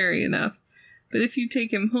 he's scary enough. But if you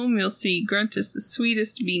take him home, you'll see Grunt is the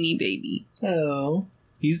sweetest beanie baby. Oh.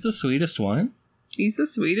 He's the sweetest one? He's the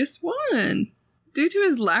sweetest one. Due to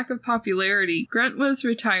his lack of popularity, Grunt was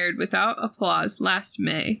retired without applause last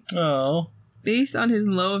May. Oh. Based on his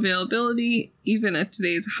low availability, even at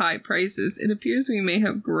today's high prices, it appears we may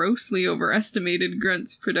have grossly overestimated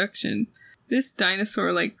Grunt's production. This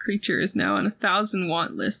dinosaur-like creature is now on 1,000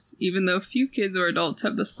 want lists, even though few kids or adults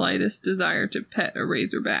have the slightest desire to pet a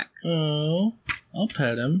razorback. Oh, I'll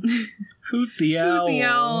pet him. Hoot the owl. Hoot the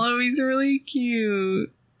owl. Oh, he's really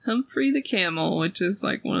cute. Humphrey the camel, which is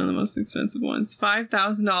like one of the most expensive ones.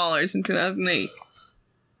 $5,000 in 2008.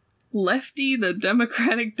 Lefty the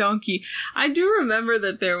Democratic donkey. I do remember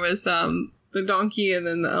that there was the donkey and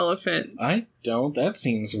then the elephant. I don't. That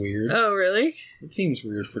seems weird. Oh, really? It seems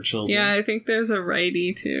weird for children. Yeah, I think there's a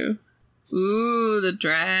righty too. Ooh, the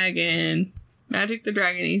dragon. Magic the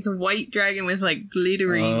Dragon. He's a white dragon with like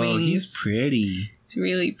glittery wings. Oh, he's pretty. It's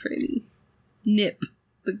really pretty. Nip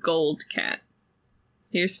the gold cat.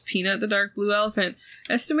 Here's Peanut the dark blue elephant.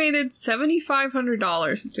 Estimated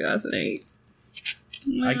 $7,500 in 2008.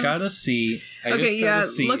 I gotta see.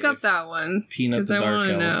 Look up that one. Peanut the dark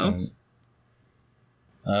elephant.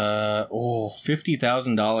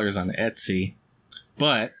 $50,000 on Etsy.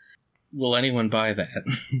 But will anyone buy that?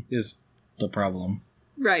 Is the problem.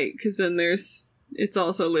 Right, because then it's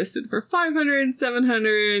also listed for 500,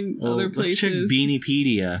 700 other places. Let's check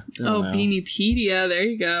Beaniepedia. Beaniepedia, there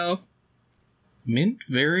you go. Mint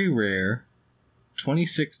very rare,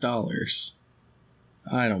 $26.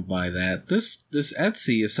 I don't buy that. This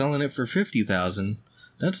Etsy is selling it for $50,000.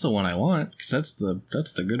 That's the one I want, because that's the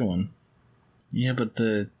good one. Yeah, but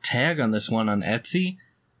the tag on this one on Etsy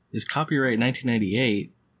is copyright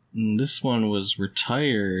 1998. And this one was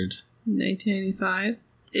retired 1985.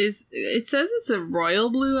 It says it's a royal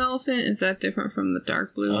blue elephant. Is that different from the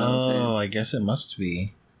dark blue elephant? Oh, I guess it must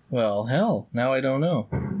be. Well, hell, now I don't know.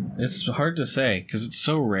 It's hard to say, because it's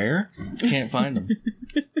so rare. Can't find them.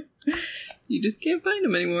 You just can't find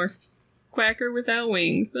them anymore. Quacker without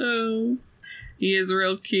wings. Oh, he is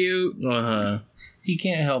real cute. He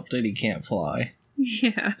can't help that he can't fly.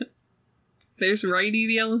 Yeah. There's Righty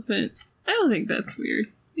the elephant. I don't think that's weird.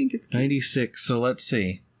 I think it's cute. 96, so let's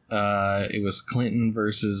see. It was Clinton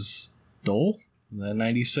versus Dole? Is that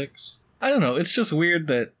 96? I don't know, it's just weird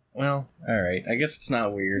that, well, alright, I guess it's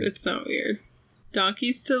not weird. It's not weird.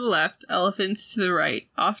 Donkeys to the left, elephants to the right,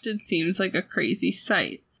 often seems like a crazy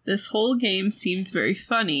sight. This whole game seems very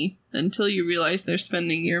funny, until you realize they're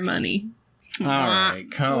spending your money.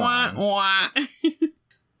 Alright, come on.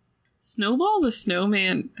 Snowball the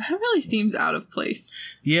snowman, that really seems out of place.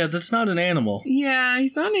 Yeah, that's not an animal. Yeah,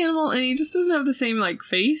 he's not an animal, and he just doesn't have the same, like,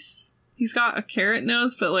 face. He's got a carrot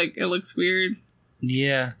nose, but, like, it looks weird.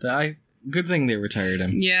 Yeah, good thing they retired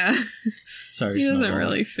him. Yeah. Sorry, he Snowball. Doesn't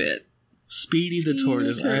really fit. Speedy the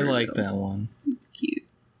tortoise, I like that one. It's cute.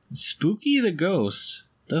 Spooky the ghost.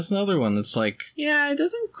 That's another one that's like... Yeah, it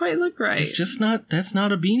doesn't quite look right. It's just not... That's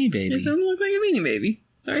not a Beanie Baby. It doesn't look like a Beanie Baby.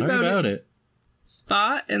 Sorry about it.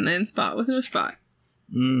 Spot, and then Spot with no spot.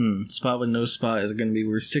 Spot with no spot is going to be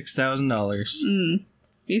worth $6,000.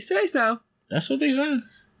 You say so. That's what they said.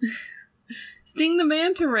 Sting the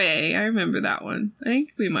Manta Ray. I remember that one. I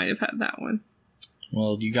think we might have had that one.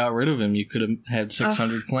 Well, you got rid of him. You could have had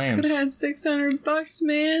 600 clams. Could have had $600,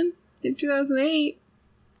 man, in 2008.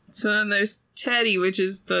 So then there's Teddy, which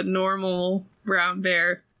is the normal brown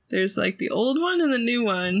bear. There's like the old one and the new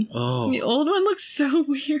one. Oh. The old one looks so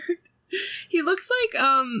weird. He looks like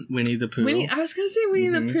Winnie the Pooh. I was gonna say Winnie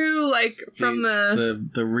the Pooh, like from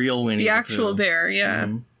the real Winnie the actual bear, yeah.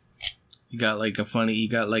 You got like a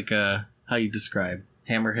how you describe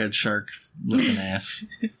hammerhead shark looking ass.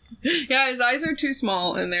 Yeah, his eyes are too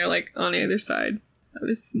small and they're like on either side of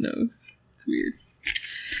his nose. It's weird.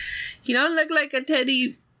 He don't look like a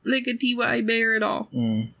teddy, like a TY bear at all.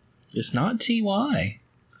 It's not TY.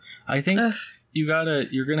 I think you're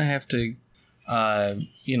gonna have to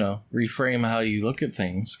reframe how you look at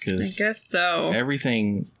things, because I guess so.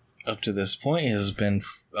 Everything up to this point has been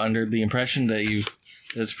under the impression that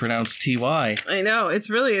it's pronounced TY. I know, it's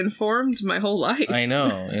really informed my whole life. I know,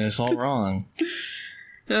 and it's all wrong.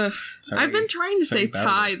 Ugh. I've been trying to say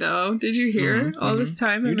tie, though. Did you hear? All this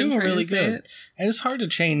time You're I've been doing trying really to say good. it. And it's hard to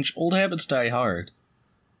change. Old habits die hard.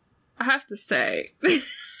 I have to say.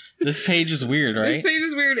 This page is weird, right? This page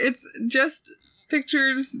is weird. It's just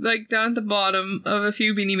pictures like down at the bottom of a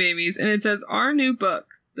few Beanie Babies, and it says our new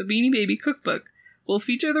book, the Beanie Baby Cookbook, will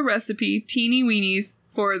feature the recipe Teeny Weenies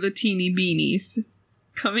for the Teeny Beanies.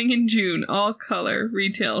 Coming in June, all color,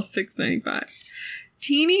 retail $6.95.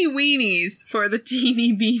 Teeny Weenies for the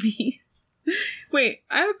Teeny Beanies. Wait,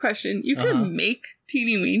 I have a question. You can make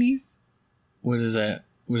Teeny Weenies? What is that?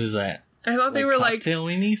 I thought they were like cocktail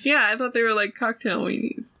weenies? Yeah, I thought they were like cocktail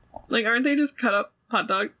weenies. Like, aren't they just cut up hot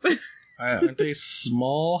dogs? Aren't they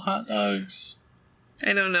small hot dogs?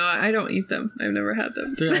 I don't know. I don't eat them. I've never had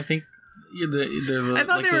them. I think they're I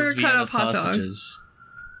thought like they were those cut Vienna up hot sausages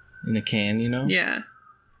in a can, you know? Yeah.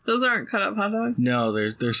 Those aren't cut up hot dogs? No,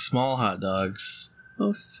 they're small hot dogs.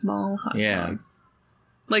 Oh, small hot dogs.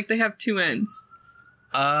 Like they have two ends.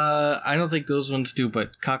 I don't think those ones do,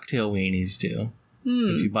 but cocktail weenies do.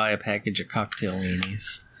 If you buy a package of cocktail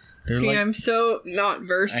weenies. See, like, I'm so not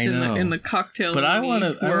versed in the cocktail. But I want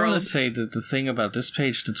to say that the thing about this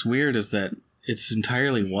page that's weird is that it's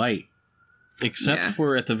entirely white, except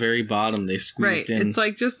for at the very bottom they squeezed in. It's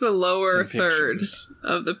like just the lower third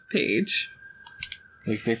of the page.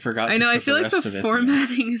 Like they forgot. I know. I feel like the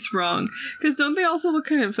formatting is wrong because don't they also look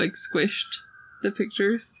kind of like squished? The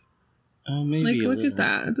pictures. Oh, maybe. Like look at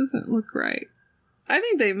that. It doesn't look right. I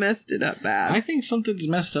think they messed it up bad. I think something's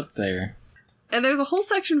messed up there. And there's a whole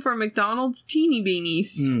section for McDonald's Teeny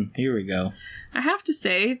Beanies. Here we go. I have to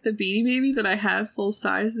say, the Beanie Baby that I had full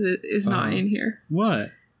size is not in here.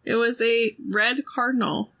 What? It was a red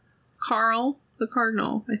cardinal. Carl the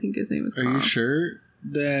Cardinal, I think his name is Carl. Are you sure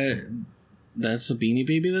that's a Beanie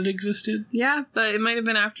Baby that existed? Yeah, but it might have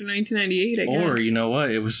been after 1998, I guess. Or, you know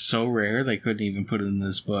what? It was so rare they couldn't even put it in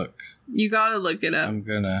this book. You gotta look it up. I'm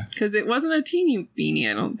gonna. Because it wasn't a teeny beanie,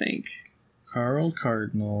 I don't think. Carl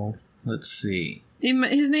Cardinal. Let's see.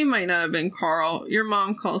 His name might not have been Carl. Your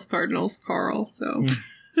mom calls cardinals Carl, so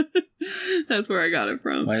that's where I got it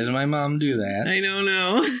from. Why does my mom do that? I don't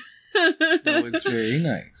know. No, it's very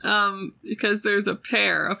nice. Because there's a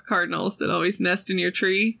pair of cardinals that always nest in your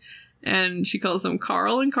tree, and she calls them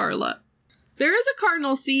Carl and Carla. There is a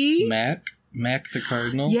cardinal, see? Mac the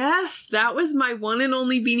Cardinal? Yes, that was my one and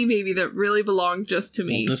only Beanie Baby that really belonged just to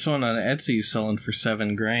me. Well, this one on Etsy is selling for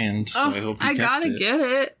 $7,000, so I hope you kept it. I gotta get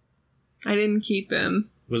it. I didn't keep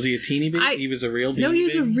him. Was he a teeny baby? He was a real Beanie Baby? No, he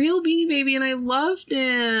was a real Beanie Baby, and I loved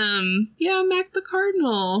him. Yeah, Mac the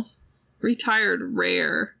Cardinal. Retired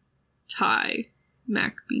rare tie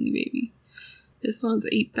Mac Beanie Baby. This one's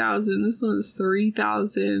 $8,000. This one's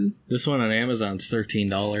 $3,000. This one on Amazon's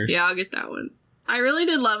 $13. Yeah, I'll get that one. I really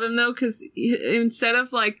did love him, though, because instead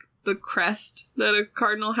of, like, the crest that a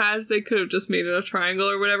cardinal has, they could have just made it a triangle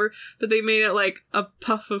or whatever, but they made it, like, a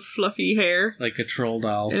puff of fluffy hair. Like a troll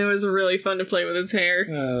doll. And it was really fun to play with his hair.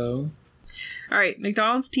 Oh. Alright,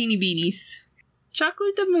 McDonald's Teeny Beanies.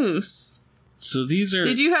 Chocolate de Mousse. So these are...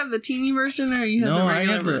 Did you have the teeny version, or you had the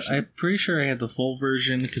regular version? I'm pretty sure I had the full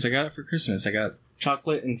version, because I got it for Christmas. I got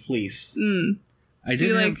chocolate and fleece. I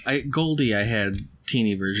did have... Goldie, I had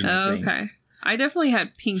teeny version, I think. Okay. I definitely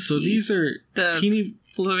had Pinky. So these are the teeny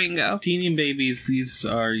flamingo. Teeny babies. These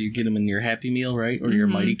are, you get them in your Happy Meal, right? Or your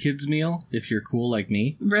Mighty Kids meal, if you're cool like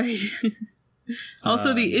me. Right.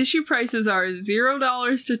 Also, the issue prices are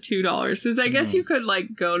 $0 to $2. Because I guess you could,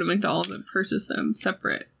 like, go to McDonald's and purchase them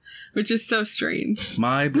separate. Which is so strange.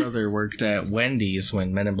 My brother worked at Wendy's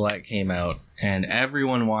when Men in Black came out. And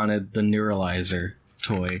everyone wanted the Neuralizer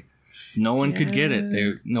toy. No one could get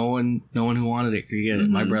it. No one who wanted it could get it.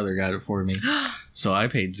 My brother got it for me. So I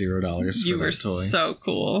paid $0 for that toy. You were so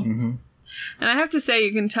cool. And I have to say,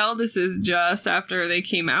 you can tell this is just after they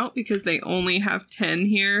came out because they only have 10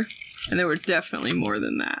 here. And there were definitely more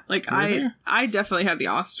than that. Like, I definitely had the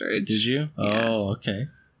ostrich. Did you? Yeah. Oh, okay.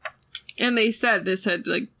 And they said this had,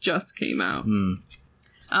 like, just came out.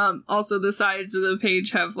 Also, the sides of the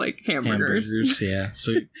page have, like, hamburgers. Yeah.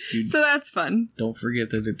 So that's fun. Don't forget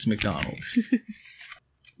that it's McDonald's.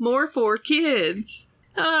 More for kids.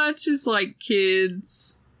 It's just, like,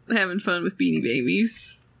 kids having fun with Beanie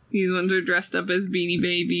Babies. These ones are dressed up as Beanie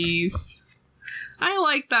Babies. I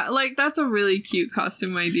like that. Like, that's a really cute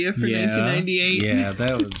costume idea for 1998. Yeah,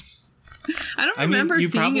 that was... I don't remember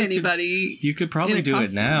seeing anybody. You could probably do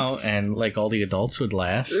it now, and, like, all the adults would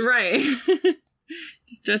laugh. Right.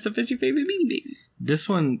 Just dress up as your favorite Beanie Baby. This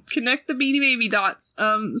one... Connect the Beanie Baby dots.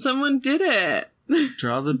 Someone did it.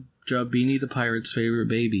 Draw Beanie the Pirate's favorite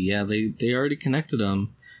baby. Yeah, they already connected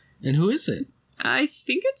them. And who is it? I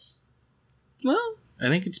think it's... Well... I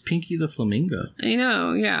think it's Pinky the Flamingo. I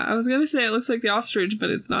know, yeah. I was going to say it looks like the ostrich, but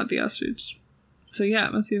it's not the ostrich. So yeah,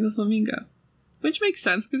 it must be the flamingo. Which makes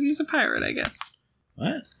sense, because he's a pirate, I guess.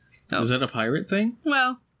 What? Oh. Is that a pirate thing?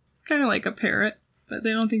 Well, it's kind of like a parrot. but they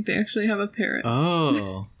don't think they actually have a parrot.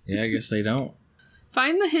 Oh, yeah, I guess they don't.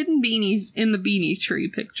 Find the hidden beanies in the beanie tree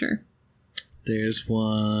picture. There's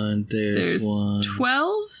one. There's one.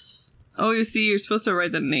 12? Oh, you see, you're supposed to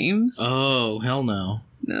write the names. Oh, hell no.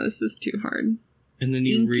 No, this is too hard. And then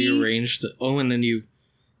you rearrange the... Oh, and then you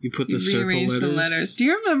put the circle letters. The letters. Do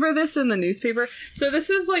you remember this in the newspaper? So this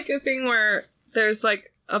is like a thing where there's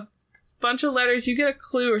like a bunch of letters. You get a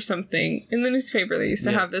clue or something. In the newspaper, they used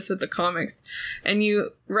to have this with the comics. And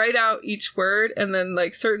you write out each word, and then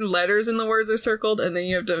like certain letters in the words are circled, and then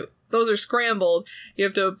you have to... Those are scrambled. You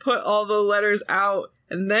have to put all the letters out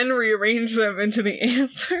and then rearrange them into the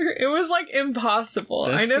answer. It was like impossible.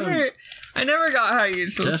 I never got how you're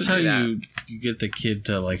supposed to do that. That's how you get the kid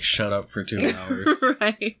to like shut up for 2 hours.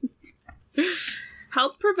 Right.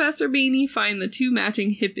 Help Professor Beanie find the 2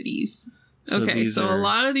 matching hippities. Okay, so a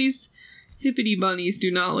lot of these hippity bunnies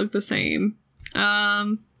do not look the same.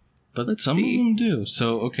 But some of them do.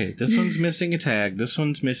 So, okay, this one's missing a tag. This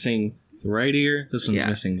one's missing the right ear. This one's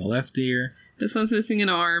missing the left ear. This one's missing an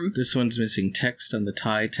arm. This one's missing text on the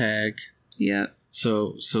tie tag. Yeah.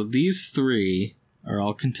 So these 3 are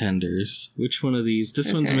all contenders. Which one of these?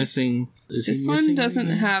 This one's missing. This one doesn't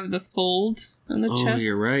have the fold on the chest. Oh,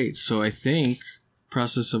 you're right. So I think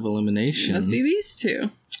process of elimination. It must be these 2.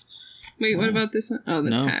 Wait, what about this one? Oh,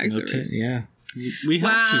 the tags are yeah. We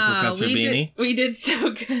helped you, Professor Beanie. We did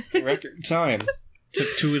so good. Record time.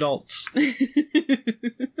 Took 2 adults. Okay,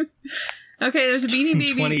 there's a Beanie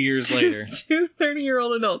Baby. 20 years later. 2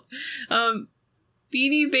 30-year-old adults.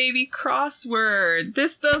 Beanie Baby crossword.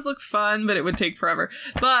 This does look fun, but it would take forever.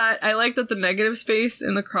 But I like that the negative space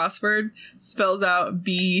in the crossword spells out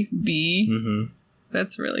B-B. Mm-hmm.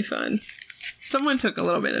 That's really fun. Someone took a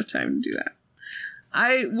little bit of time to do that.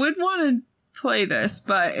 I would want to play this,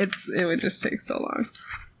 but it would just take so long.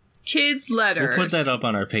 Kids' letters. We'll put that up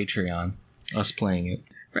on our Patreon. Us playing it.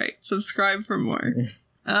 Right. Subscribe for more.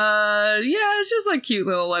 Yeah, it's just like cute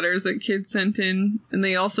little letters that kids sent in, and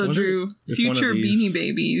they also drew future Beanie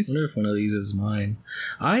Babies. I wonder if one of these is mine.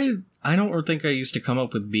 I don't think I used to come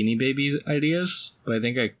up with Beanie Babies ideas, but I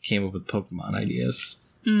think I came up with Pokemon ideas.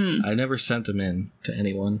 I never sent them in to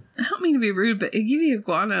anyone. I don't mean to be rude, but Iggy the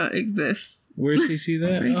Iguana exists. Where does he see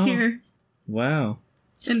that? Right here. Wow.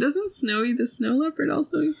 And doesn't Snowy the Snow Leopard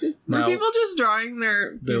also exist? Were people just drawing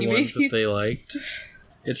their Beanie ones Babies? that they liked?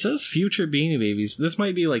 It says future Beanie Babies. This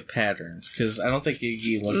might be like patterns, because I don't think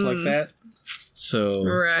Iggy looked like that. So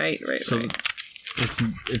right. It's a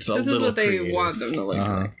little This is what creative. they want them to look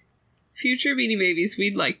like. Future Beanie Babies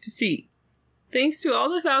we'd like to see. Thanks to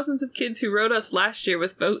all the thousands of kids who wrote us last year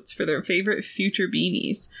with votes for their favorite future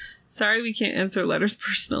beanies. Sorry we can't answer letters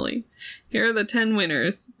personally. Here are the 10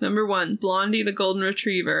 winners. Number 1, Blondie the Golden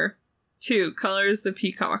Retriever. 2, Colors the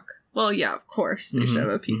Peacock. Well, yeah, of course. They should have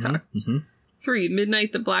a peacock. 3,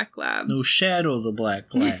 Midnight the Black Lab. No Shadow the Black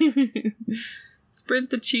Lab.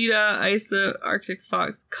 Sprint the Cheetah. Ice the Arctic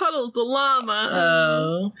Fox. Cuddles the Llama.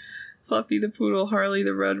 Oh. Fluffy the Poodle. Harley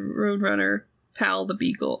the Roadrunner. Pal the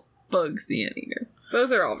Beagle. Bugs the Anteater.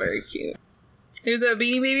 Those are all very cute. Here's a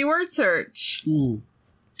Beanie Baby word search. Ooh.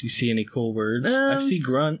 Do you see any cool words? I see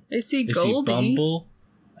Grunt. I see Goldie. I see Bumble.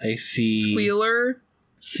 I see... Squealer.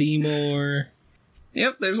 Seymour.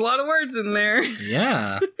 Yep, there's a lot of words in there.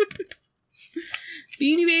 Yeah.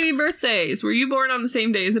 Beanie Baby birthdays. Were you born on the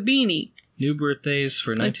same day as a beanie? New birthdays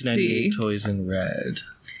for 1998 Toys in Red.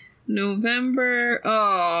 November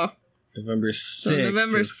 6th So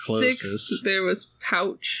November is closest. There was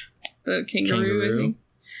Pouch, the kangaroo. I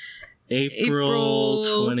think. April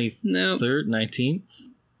 23rd, nope. 19th.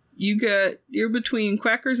 You're between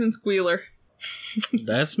Quackers and Squealer.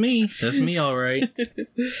 That's me. That's me, all right.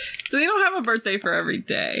 So they don't have a birthday for every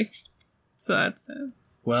day. So that's it.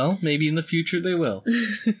 Well, maybe in the future they will.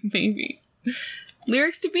 Maybe.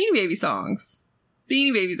 Lyrics to Beanie Baby songs.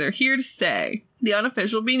 Beanie Babies are here to stay. The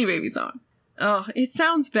unofficial Beanie Baby song. Oh, it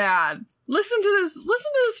sounds bad. Listen to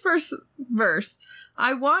this first verse.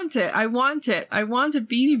 I want it. I want it. I want a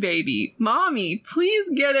Beanie Baby. Mommy, please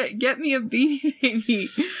get it. Get me a Beanie Baby.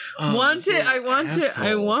 Oh, want it. I want asshole. It.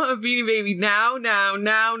 I want a Beanie Baby now.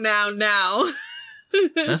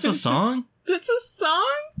 That's a song? That's a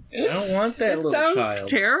song? I don't want that little sounds child.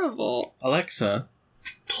 Terrible. Alexa,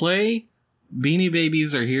 play Beanie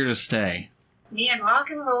Babies Are Here to Stay. Me and Rock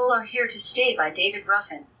and Roll Are Here to Stay by David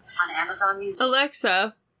Ruffin on Amazon Music.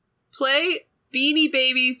 Alexa, play Beanie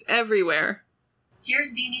Babies Everywhere.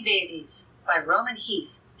 Here's Beanie Babies by Roman Heath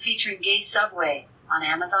featuring Gay Subway on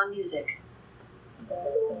Amazon Music.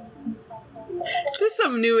 This is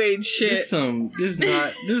some new age shit. This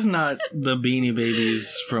is not the Beanie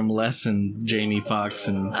Babies from Les and Jamie Foxx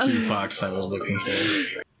and Sue Fox I was looking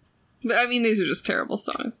for. I mean, these are just terrible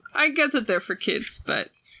songs. I get that they're for kids, but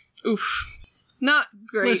oof. Not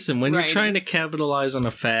great. Listen, when writing. you're trying to capitalize on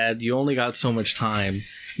a fad, you only got so much time.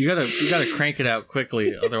 You gotta crank it out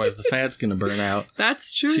quickly, otherwise the fad's gonna burn out.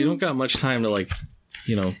 That's true. So you don't got much time to And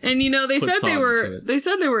they put said thought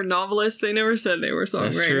into they were novelists. They never said they were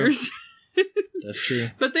songwriters. That's true.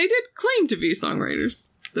 But they did claim to be songwriters.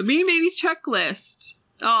 The Beanie Baby checklist.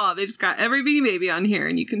 Oh, they just got every Beanie Baby on here,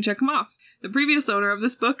 and you can check them off. The previous owner of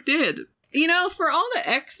this book did. For all the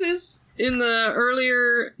X's in the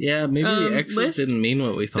earlier maybe the X's list, didn't mean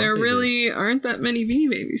what we thought. there they really did. aren't that many Beanie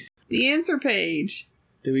Babies. The answer page.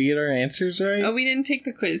 Did we get our answers right? Oh, we didn't take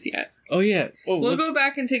the quiz yet. Oh yeah. We'll go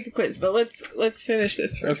back and take the quiz, but let's finish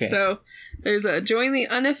this first. Okay. So there's a join the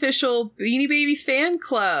unofficial Beanie Baby fan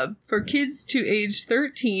club for kids to age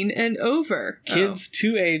 13 and over. Kids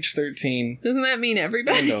to age 13 Doesn't that mean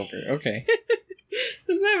everybody? and over. Okay.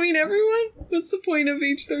 Doesn't that mean everyone? What's the point of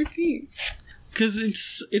age 13? Because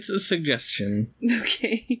it's a suggestion.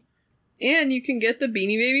 Okay. And you can get the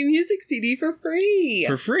Beanie Baby music CD for free.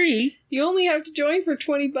 For free? You only have to join for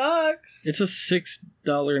 $20. It's a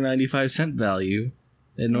 $6.95 value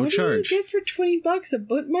at no what charge. What do you get for $20? A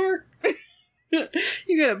bookmark?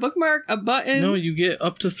 You get a bookmark, a button. No, you get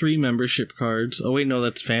up to 3 membership cards. Oh wait, no,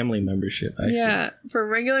 that's family membership. I see. For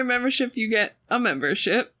regular membership, you get a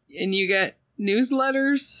membership, and you get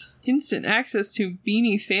newsletters, instant access to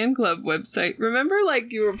Beanie Fan Club website. Remember,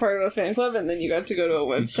 you were part of a fan club, and then you got to go to a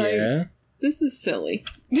website? Yeah. This is silly.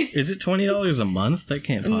 Is it $20 a month? That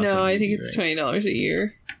can't possibly No, I think be it's right. $20 a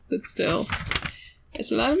year. But still,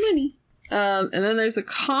 it's a lot of money. And then there's a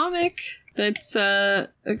comic that's a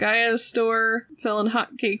guy at a store selling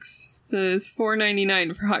hotcakes. It says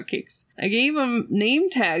 $4.99 for hotcakes. I gave them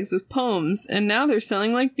name tags with poems, and now they're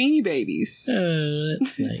selling like Beanie Babies. Oh,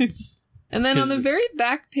 that's nice. And then on the very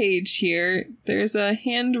back page here, there's a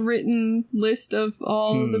handwritten list of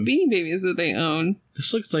all the Beanie Babies that they own.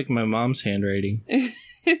 This looks like my mom's handwriting.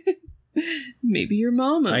 Maybe your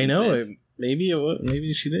mom owns I know. this.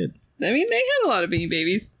 Maybe she did. I mean, they had a lot of Beanie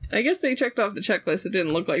Babies. I guess they checked off the checklist. It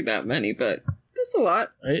didn't look like that many, but just a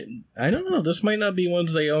lot. I don't know. This might not be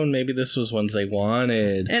ones they own. Maybe this was ones they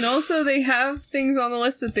wanted. And also, they have things on the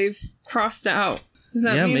list that they've crossed out. Does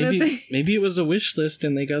that mean maybe that they... maybe it was a wish list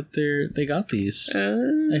and they got these.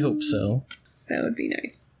 I hope so. That would be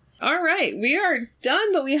nice. All right, we are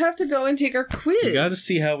done, but we have to go and take our quiz. We got to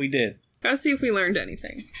see how we did. Gotta see if we learned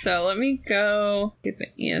anything. So let me go get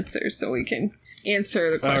the answers so we can answer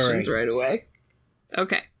the questions right away.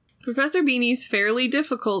 Okay. Professor Beanie's fairly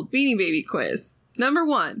difficult Beanie Baby quiz. Number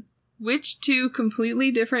 1. Which 2 completely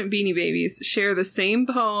different Beanie Babies share the same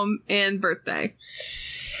poem and birthday?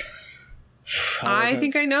 I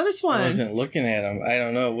think I know this one. I wasn't looking at them. I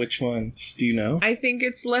don't know which ones. Do you know? I think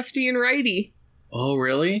it's Lefty and Righty. Oh,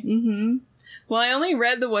 really? Mm-hmm. Well, I only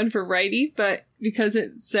read the one for Righty, but because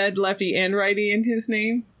it said Lefty and Righty in his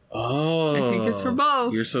name, Oh. I think it's for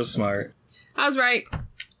both. You're so smart. I was right.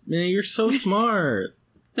 Man, you're so smart.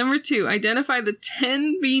 Number 2, identify the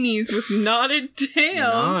 10 beanies with knotted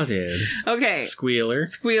tails. Knotted. Okay. Squealer.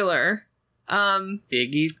 Squealer.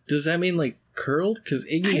 Iggy. Does that mean curled? Because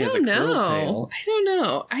Iggy has a curled tail. I don't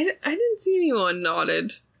know. I didn't see anyone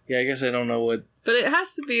knotted. Yeah, I guess I don't know what. But it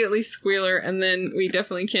has to be at least Squealer, and then we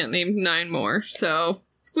definitely can't name 9 more. So,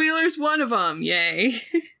 Squealer's one of them. Yay.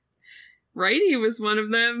 Righty was one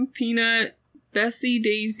of them. Peanut, Bessie,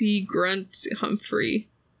 Daisy, Grunt, Humphrey.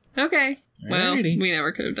 Okay. Well, Alrighty. we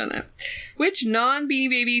never could have done that. Which non-Beanie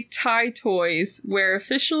Baby tie toys wear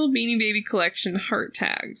official Beanie Baby collection heart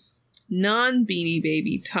tags? Non-Beanie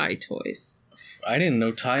Baby tie toys. I didn't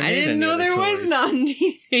know Ty made I didn't any know other there was toys.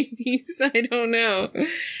 non-Beanie Babies. I don't know.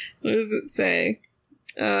 What does it say?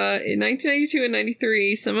 In 1992 and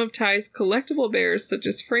 93, some of Ty's collectible bears, such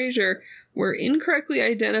as Frasier, were incorrectly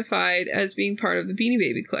identified as being part of the Beanie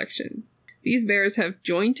Baby collection. These bears have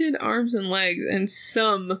jointed arms and legs and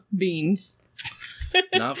some beans.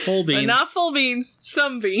 Not full beans. Not full beans,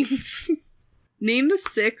 some beans. Name the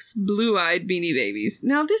 6 blue-eyed Beanie Babies.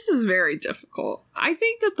 Now, this is very difficult. I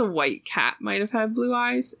think that the white cat might have had blue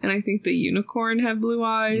eyes, and I think the unicorn had blue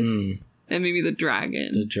eyes, and maybe the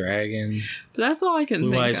dragon. The dragon. But that's all I can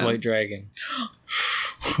think Blue eyes, of. white dragon.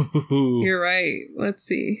 You're right. Let's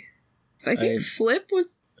see. I think Flip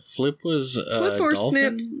was or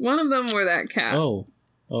dolphin? Snip. One of them were that cat. Oh,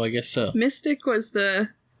 I guess so. Mystic was the...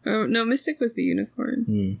 Oh, no, Mystic was the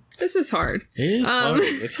unicorn. This is hard. It is hard.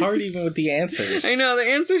 It's hard even with the answers. I know, the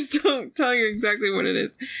answers don't tell you exactly what it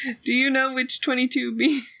is. Do you know which 22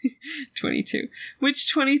 Beanie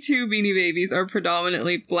Babies are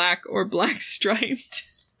predominantly black or black striped?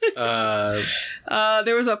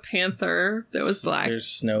 There was a panther that was black. There's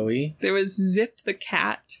Snowy. There was Zip the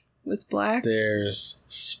cat was black. There's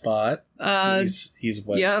Spot. He's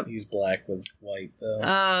white. Yep. He's black with white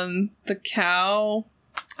though. The cow.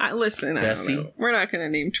 Listen, Bessie. I don't know. We're not gonna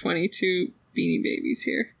name 22 Beanie Babies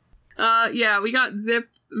here. Yeah, we got Zip.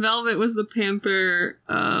 Velvet was the panther.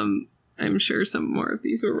 I'm sure some more of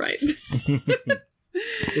these were right.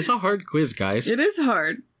 It's a hard quiz, guys. It is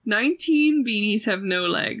hard. 19 beanies have no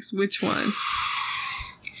legs. Which one?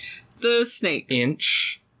 The snake.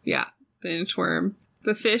 Inch. Yeah, the inchworm.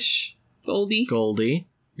 The fish. Goldie. Goldie.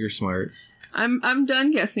 You're smart. I'm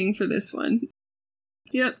done guessing for this one.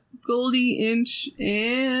 Yep. Goldie, Inch,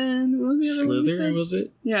 and what was the other one Slither, was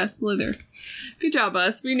it? Yeah, Slither. Good job,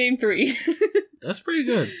 us. We named 3. That's pretty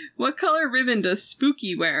good. What color ribbon does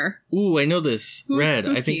Spooky wear? Ooh, I know this. Who's Red.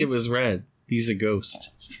 Spooky? I think it was red. He's a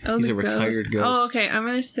ghost. Oh, He's a retired ghost. Oh, okay. I'm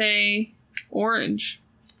gonna say orange.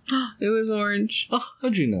 It was orange. Oh,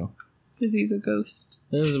 how'd you know? Because he's a ghost.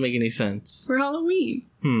 That doesn't make any sense. For Halloween.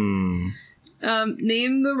 Name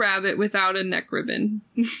the rabbit without a neck ribbon.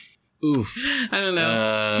 Oof. I don't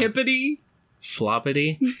know. Hippity?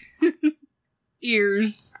 Floppity?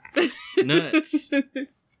 Ears. Nuts.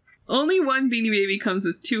 Only one Beanie Baby comes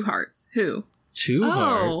with 2 hearts. Who? 2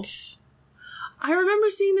 hearts. I remember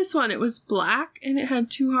seeing this one. It was black and it had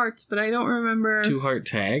 2 hearts, but I don't remember. 2 heart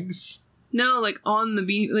tags? No, like on the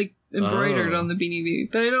beanie, like embroidered on the Beanie Baby,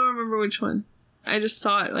 but I don't remember which one. I just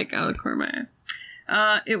saw it like out of the corner of my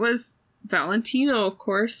eye. It was Valentino, of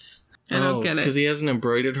course. I don't get it. Because he has an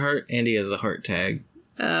embroidered heart and he has a heart tag.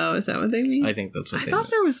 Oh, is that what they mean? I think that's what I they thought meant.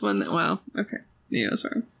 there was one that, well, okay. Yeah, I was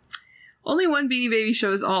wrong. Only one Beanie Baby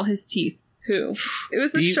shows all his teeth. Who? It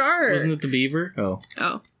was the shark. Wasn't it the beaver? Oh.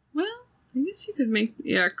 Oh. Well, I guess you could make,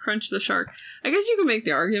 Crunch the shark. I guess you could make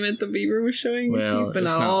the argument the beaver was showing his teeth, but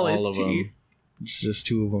not all his of teeth. Them. It's just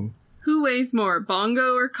 2 of them. Who weighs more,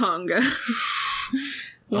 Bongo or Conga?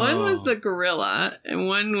 One was the gorilla, and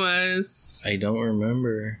one was... I don't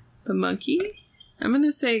remember. The monkey? I'm going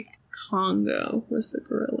to say Congo was the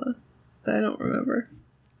gorilla, but I don't remember.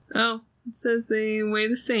 Oh, it says they weigh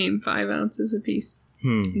the same, 5 ounces apiece.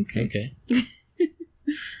 Okay.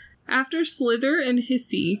 After Slither and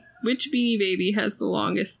Hissy, which Beanie Baby has the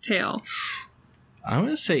longest tail? I'm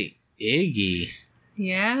going to say Iggy.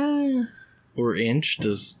 Yeah. Or Inch.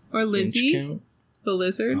 Does or Lindsay, Inch count? The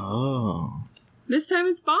lizard. Oh. This time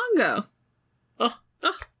it's Bongo. Oh.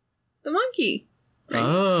 The monkey. Right?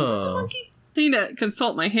 Oh. The monkey. I need to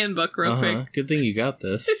consult my handbook real quick. Good thing you got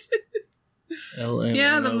this. LMNOP.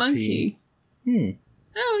 Yeah, the monkey.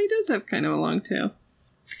 Oh, he does have kind of a long tail.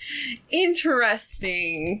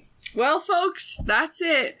 Interesting. Well, folks, that's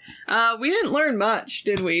it. We didn't learn much,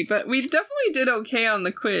 did we? But we definitely did okay on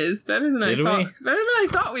the quiz. Better than I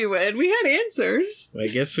thought we would. We had answers. I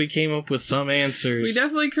guess we came up with some answers. We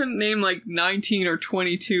definitely couldn't name like 19 or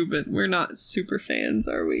 22, but we're not super fans,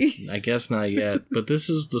 are we? I guess not yet. But this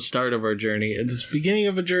is the start of our journey. It's the beginning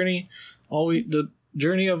of a journey. The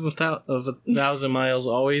journey of a 1,000 miles.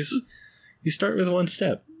 Always, you start with one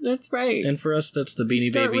step. That's right. And for us, that's the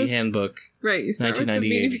Beanie Baby Handbook. Right, you start with the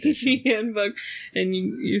Beanie Baby Handbook, and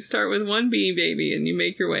you start with one Beanie Baby, and you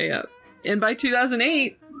make your way up. And by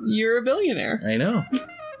 2008, you're a billionaire. I know.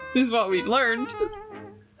 This is what we learned.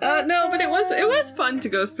 No, but it was fun to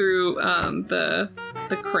go through the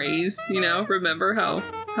craze. Remember how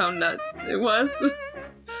nuts it was,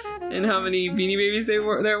 and how many Beanie Babies there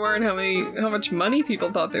were, and how much money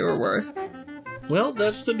people thought they were worth. Well,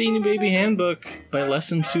 that's the Beanie Baby Handbook by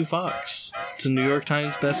Les and Sue Fox. It's a New York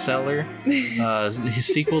Times bestseller. His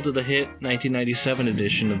sequel to the hit 1997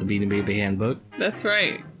 edition of the Beanie Baby Handbook. That's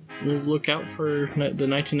right. We'll look out for the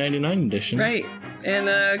 1999 edition. Right.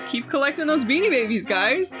 And keep collecting those Beanie Babies,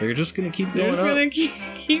 guys. They're just going to keep going up. They're just going to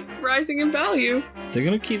keep rising in value. They're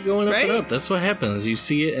going to keep going up and up. That's what happens. You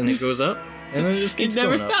see it and it goes up, and then it just keeps going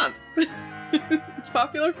up. It never stops. It's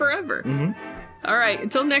popular forever. Mm-hmm. All right,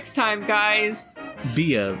 until next time, guys.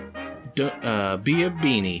 Be a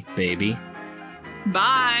beanie, baby.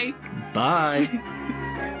 Bye. Bye.